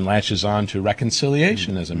adopts and latches on to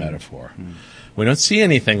reconciliation as a metaphor. We don't see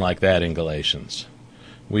anything like that in Galatians.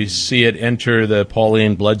 We see it enter the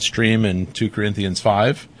Pauline bloodstream in 2 Corinthians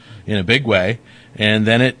 5 in a big way, and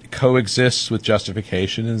then it coexists with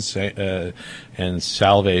justification and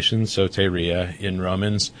salvation, soteria, in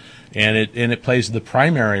Romans, and it plays the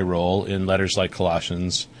primary role in letters like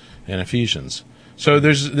Colossians and Ephesians. So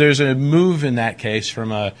there's a move in that case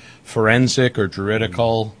from a forensic or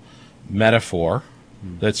juridical metaphor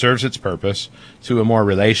that serves its purpose to a more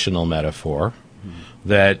relational metaphor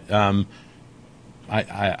that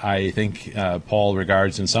I think Paul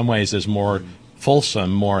regards in some ways as more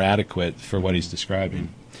fulsome, more adequate for what he's describing.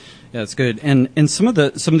 Yeah, that's good. And some of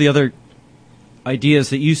the other ideas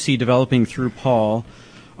that you see developing through Paul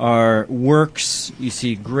are works. You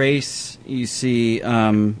see grace. You see, we've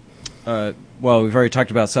already talked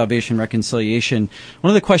about salvation, reconciliation. One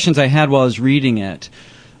of the questions I had while I was reading it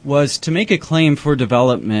was, to make a claim for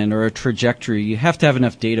development or a trajectory, you have to have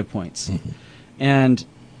enough data points. And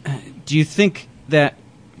do you think that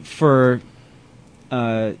for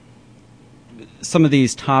some of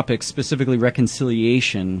these topics, specifically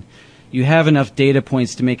reconciliation, you have enough data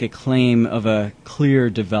points to make a claim of a clear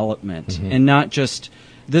development, and not just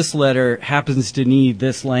this letter happens to need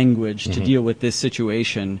this language to deal with this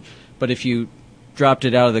situation, but if you dropped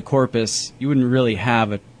it out of the corpus, you wouldn't really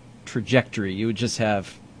have a trajectory. You would just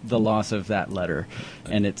have the loss of that letter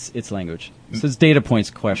and its language. So it's data points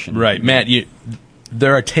question. Right. Matt,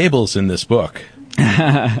 there are tables in this book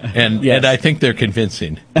and I think they're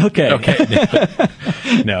convincing. Okay.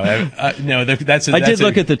 No, that's. I did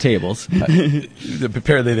look at the tables.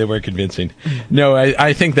 Apparently, they were convincing. No,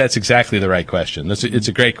 I think that's exactly the right question. It's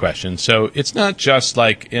a great question. So it's not just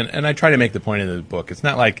like, and I try to make the point in the book. It's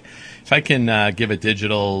not like if I can give a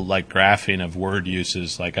digital like graphing of word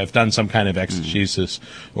uses, like I've done some kind of exegesis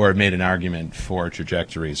or made an argument for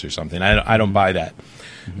trajectories or something. I don't buy that.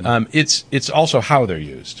 It's also how they're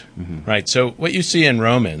used, right? So what you see in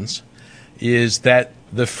Romans is that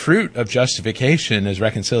the fruit of justification is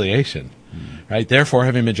reconciliation, right? Therefore,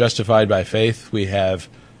 having been justified by faith, we have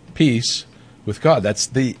peace with God. That's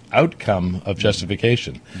the outcome of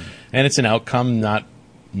justification, and it's an outcome not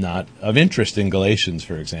of interest in Galatians,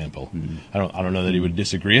 for example. I don't know that he would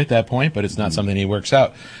disagree at that point, but it's not something he works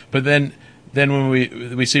out. But then when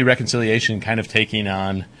we see reconciliation kind of taking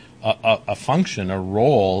on a function, a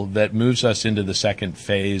role that moves us into the second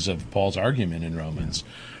phase of Paul's argument in Romans,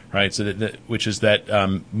 right? So which is that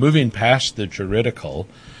moving past the juridical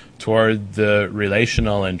toward the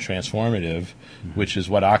relational and transformative, which is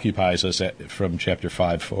what occupies us from chapter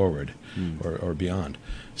 5 forward or beyond.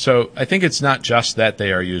 So I think it's not just that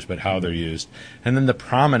they are used, but how they're used, and then the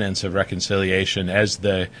prominence of reconciliation as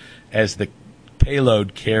the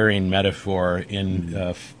payload carrying metaphor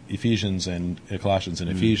in Ephesians and Colossians and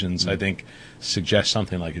Ephesians, I think, suggests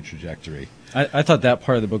something like a trajectory. I thought that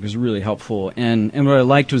part of the book was really helpful, and what I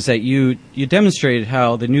liked was that you demonstrated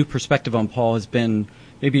how the new perspective on Paul has been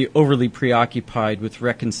maybe overly preoccupied with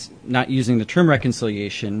not using the term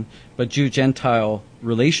reconciliation, but Jew-Gentile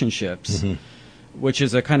relationships, which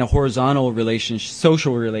is a kind of horizontal relationship,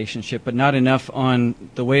 social relationship, but not enough on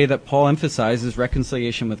the way that Paul emphasizes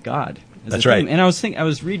reconciliation with God. That's right. And I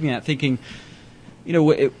was reading that thinking,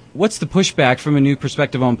 what's the pushback from a new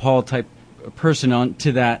perspective on Paul type person on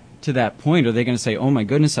to that point? Are they going to say, "Oh my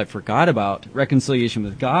goodness, I forgot about reconciliation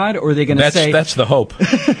with God," or are they going to say that's the hope,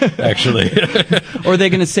 actually, or are they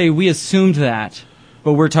going to say we assumed that,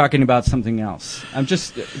 but we're talking about something else? I'm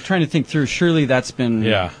just trying to think through. Surely that's been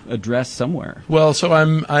addressed somewhere. Well, so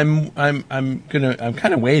I'm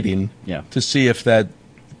kind of waiting to see if that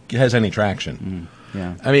has any traction.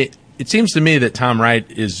 I mean, it seems to me that Tom Wright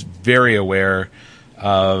is very aware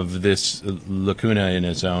of this lacuna in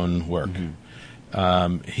his own work.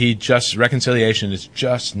 Reconciliation is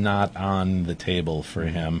just not on the table for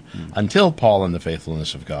him until Paul and the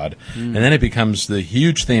faithfulness of God. And then it becomes the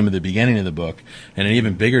huge theme at the beginning of the book and an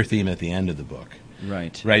even bigger theme at the end of the book.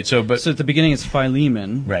 Right. So at the beginning it's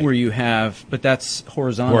Philemon, where you have, but that's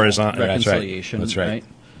horizontal reconciliation. That's right.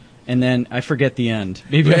 And then I forget the end.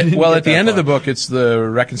 Well, at the end of the book, it's the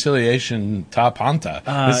reconciliation ta panta.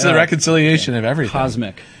 It's the reconciliation of everything.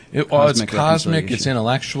 Cosmic. It's cosmic. It's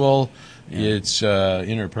intellectual. It's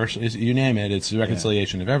interpersonal. You name it. It's the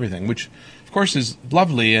reconciliation of everything, which, of course, is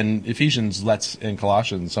lovely. And Ephesians and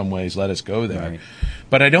Colossians, in some ways, let us go there. Right.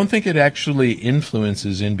 But I don't think it actually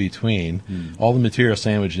influences in between, all the material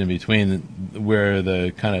sandwiched in between, where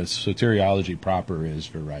the kind of soteriology proper is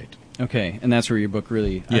for Wright. Okay, and that's where your book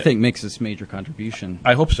really, I think, makes this major contribution.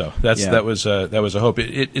 I hope so. That was a hope.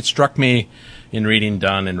 It struck me in reading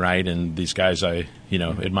Dunn and Wright and these guys I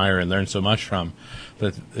admire and learn so much from,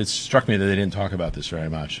 that it struck me that they didn't talk about this very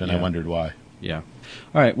much, and I wondered why. Yeah.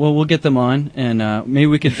 All right. Well, we'll get them on, and maybe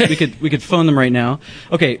we could phone them right now.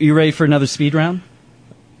 Okay. Are you ready for another speed round?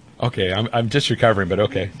 Okay. I'm just recovering, but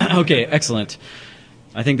okay. Okay. Excellent.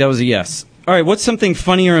 I think that was a yes. All right. What's something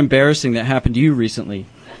funny or embarrassing that happened to you recently?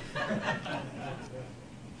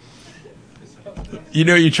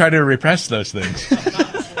 You try to repress those things.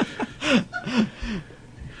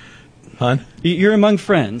 Hon? You're among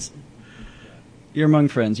friends.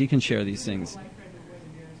 You can share these things.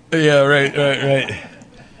 Yeah, right.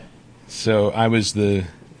 So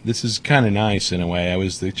this is kind of nice in a way. I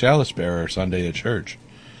was the chalice bearer Sunday at church.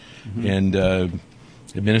 And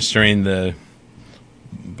administering the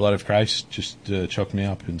blood of Christ just choked me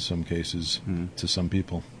up in some cases to some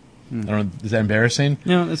people. I don't know, is that embarrassing?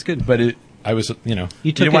 No, that's good. But I was, you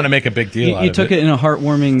didn't want to make a big deal out of it. You took it in a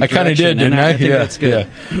heartwarming direction. I kind of did, didn't I? I think that's good.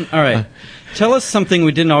 Yeah. All right. Tell us something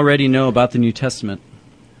we didn't already know about the New Testament.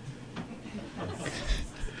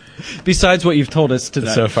 Besides what you've told us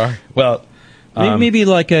today. So far? Well, maybe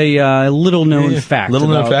like a little-known fact.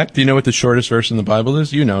 Little-known fact? Do you know what the shortest verse in the Bible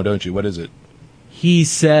is? You know, don't you? What is it? He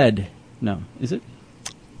said. No. Is it?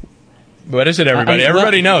 What is it, everybody?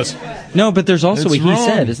 Everybody knows. No, but there's also he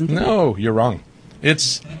said, isn't there? No, you're wrong.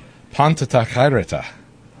 It's pantata kaireta.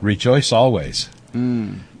 Rejoice always.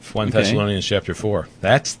 1 Thessalonians chapter 4.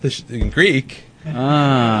 That's in Greek.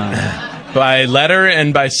 By letter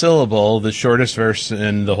and by syllable, the shortest verse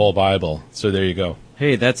in the whole Bible. So there you go.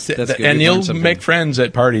 Hey, that's good. And We've learned you'll something. make friends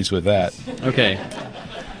at parties with that, Okay.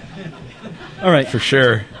 All right. for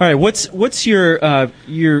sure. All right. What's your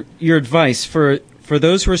advice for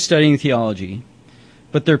those who are studying theology,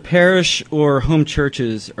 but their parish or home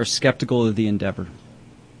churches are skeptical of the endeavor?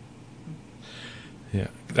 Yeah,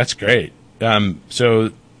 that's great. So,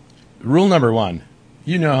 rule number 1,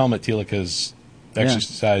 you know Helmut Thieleke's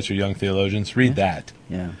Exercise for Young Theologians. Read that.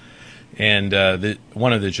 Yeah. And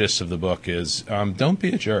one of the gists of the book is don't be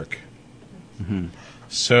a jerk. Mm-hmm.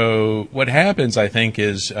 So what happens, I think,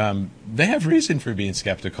 is they have reason for being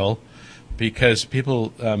skeptical because people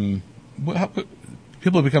become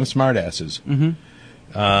smartasses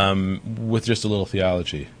with just a little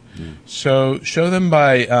theology. So show them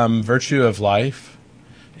by virtue of life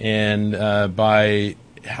and by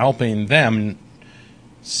helping them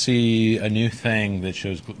see a new thing that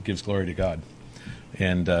gives glory to God.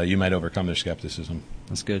 And you might overcome their skepticism.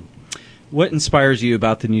 That's good. What inspires you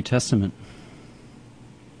about the New Testament?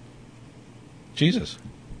 Jesus.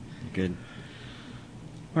 Good.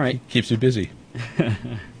 All right. Keeps you busy.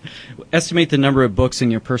 Estimate the number of books in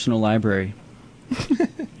your personal library.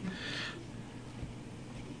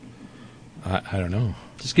 I don't know.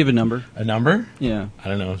 Just give a number. A number? Yeah. I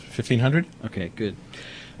don't know. 1,500? Okay, good.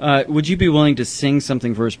 Would you be willing to sing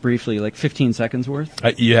something for us briefly, like 15 seconds worth?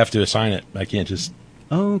 You have to assign it. I can't just...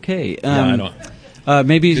 Okay. I don't.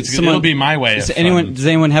 Maybe someone... It'll be my way. Does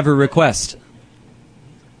anyone have a request?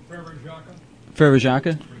 Frère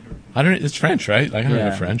Jacques? I don't. It's French, right? I can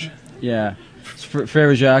remember Yeah. French. Yeah.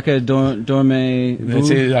 Frère Jacques,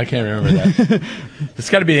 dormez-vous? I can't remember that. It's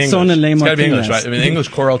got to be English. Son It's got to be Martinez. English, right? I mean, the English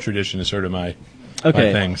choral tradition is sort of my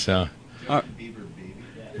Okay. thing. So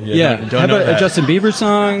Yeah. don't How know about a that. Justin Bieber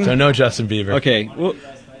song? So no Justin Bieber. Okay. Well,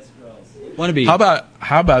 want to be... How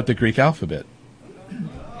about the Greek alphabet?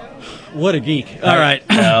 What a geek. All right.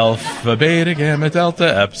 Alpha, beta, gamma,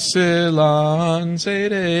 delta, epsilon,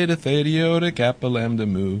 zeta, eta, theta, iota, kappa, lambda,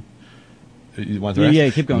 mu. You want the rest? Yeah,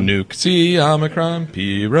 keep going. Nuke, Xi, omicron,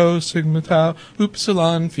 pi, rho, sigma, tau,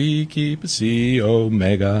 upsilon, phi, keep, Xi,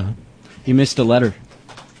 omega. You missed a letter.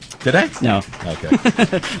 Did I? No. Okay.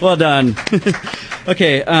 Well done.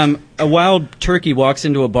 Okay. A wild turkey walks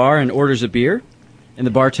into a bar and orders a beer, and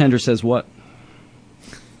the bartender says what?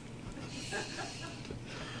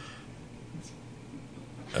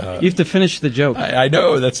 You have to finish the joke. I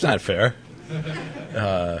know, that's not fair.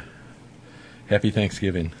 Happy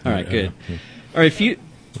Thanksgiving. All right, good. All right, if you,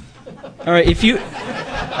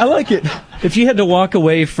 I like it. If you had to walk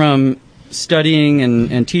away from studying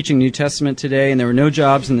and teaching New Testament today, and there were no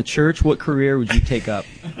jobs in the church, what career would you take up?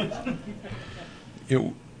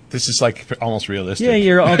 This is like almost realistic. Yeah,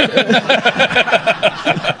 you're all.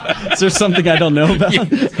 Is there something I don't know about?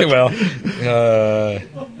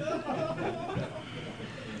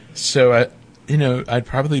 So I'd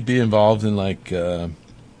probably be involved in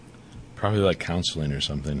probably like counseling or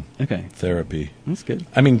something. Okay, Therapy. that's good.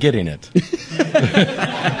 I mean, getting it.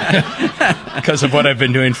 Because of what I've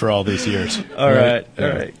been doing for all these years. All right,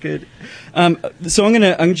 good. So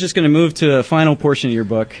I'm just gonna move to a final portion of your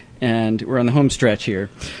book, and we're on the home stretch here.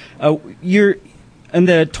 Toward the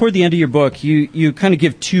end of your book, you kind of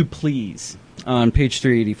give two pleas on page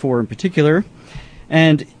 384 in particular.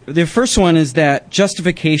 And the first one is that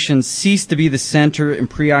justification cease to be the center and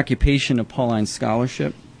preoccupation of Pauline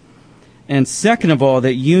scholarship. And second of all,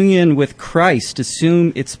 that union with Christ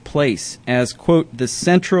assume its place as, quote, the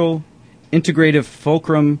central integrative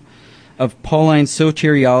fulcrum of Pauline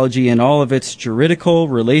soteriology in all of its juridical,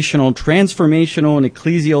 relational, transformational, and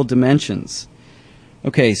ecclesial dimensions.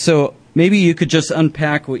 Okay, so maybe you could just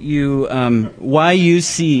unpack why you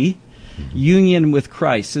see union with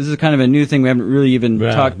Christ. This is kind of a new thing we haven't really even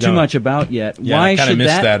talked too much about yet. Yeah, why I kind of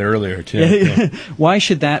missed that earlier, too. Yeah. Why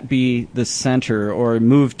should that be the center or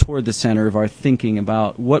move toward the center of our thinking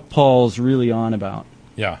about what Paul's really on about?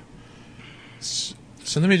 Yeah. So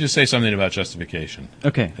let me just say something about justification.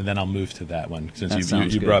 Okay. And then I'll move to that one, since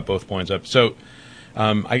That you brought both points up. So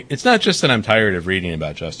it's not just that I'm tired of reading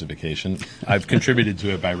about justification. I've contributed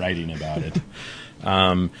to it by writing about it.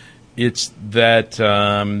 It's that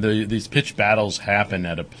these pitched battles happen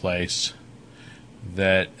at a place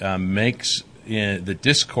that makes the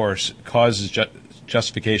discourse causes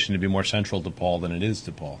justification to be more central to Paul than it is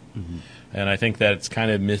to Paul. Mm-hmm. And I think that it's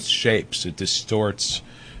kind of misshapes. It distorts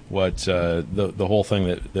what the whole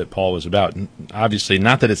thing that Paul was about. And obviously,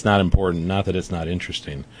 not that it's not important, not that it's not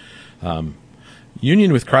interesting.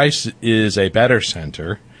 Union with Christ is a better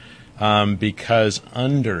center because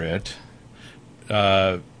under it,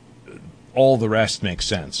 all the rest makes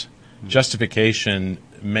sense. Justification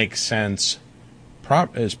makes sense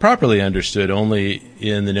is properly understood only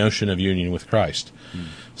in the notion of union with Christ.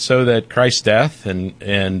 So that Christ's death and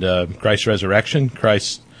Christ's resurrection,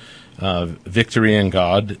 Christ's victory in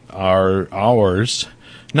God are ours,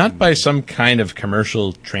 not by some kind of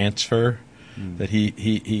commercial transfer, that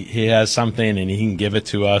he has something and he can give it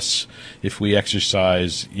to us if we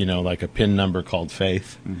exercise, like a PIN number called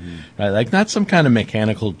faith, right? Like not some kind of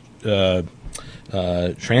mechanical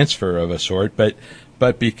transfer of a sort,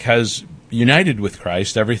 but because united with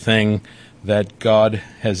Christ, everything that God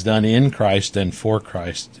has done in Christ and for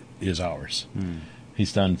Christ is ours.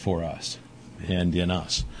 He's done for us and in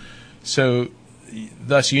us. So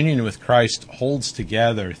thus, union with Christ holds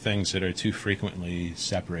together things that are too frequently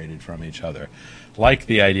separated from each other, like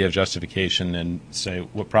the idea of justification and, say,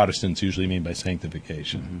 what Protestants usually mean by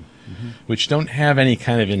sanctification, which don't have any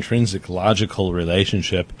kind of intrinsic logical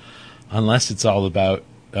relationship unless it's all about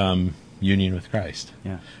union with Christ.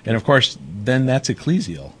 Yeah. And, of course, then that's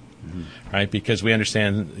ecclesial, right? Because we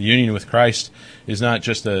understand union with Christ is not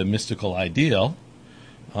just a mystical ideal,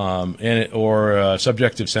 or a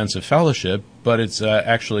subjective sense of fellowship, but it's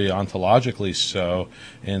actually ontologically so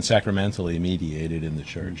and sacramentally mediated in the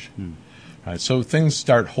Church. Right, so things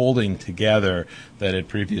start holding together that had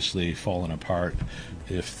previously fallen apart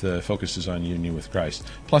if the focus is on union with Christ.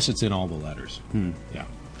 Plus, it's in all the letters. Yeah.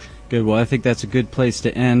 Good. Well, I think that's a good place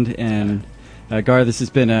to end. And Gar, this has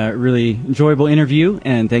been a really enjoyable interview,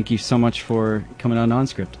 and thank you so much for coming on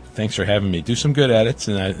OnScript. Thanks for having me. Do some good edits,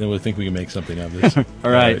 and I really think we can make something of this.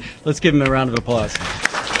 All right. Let's give him a round of applause.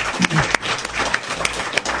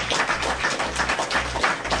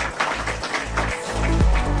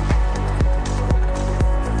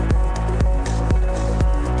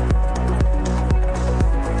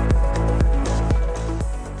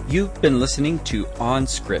 You've been listening to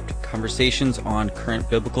OnScript, conversations on current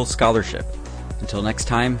biblical scholarship. Until next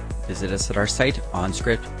time, visit us at our site,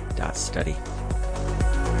 onscript.study.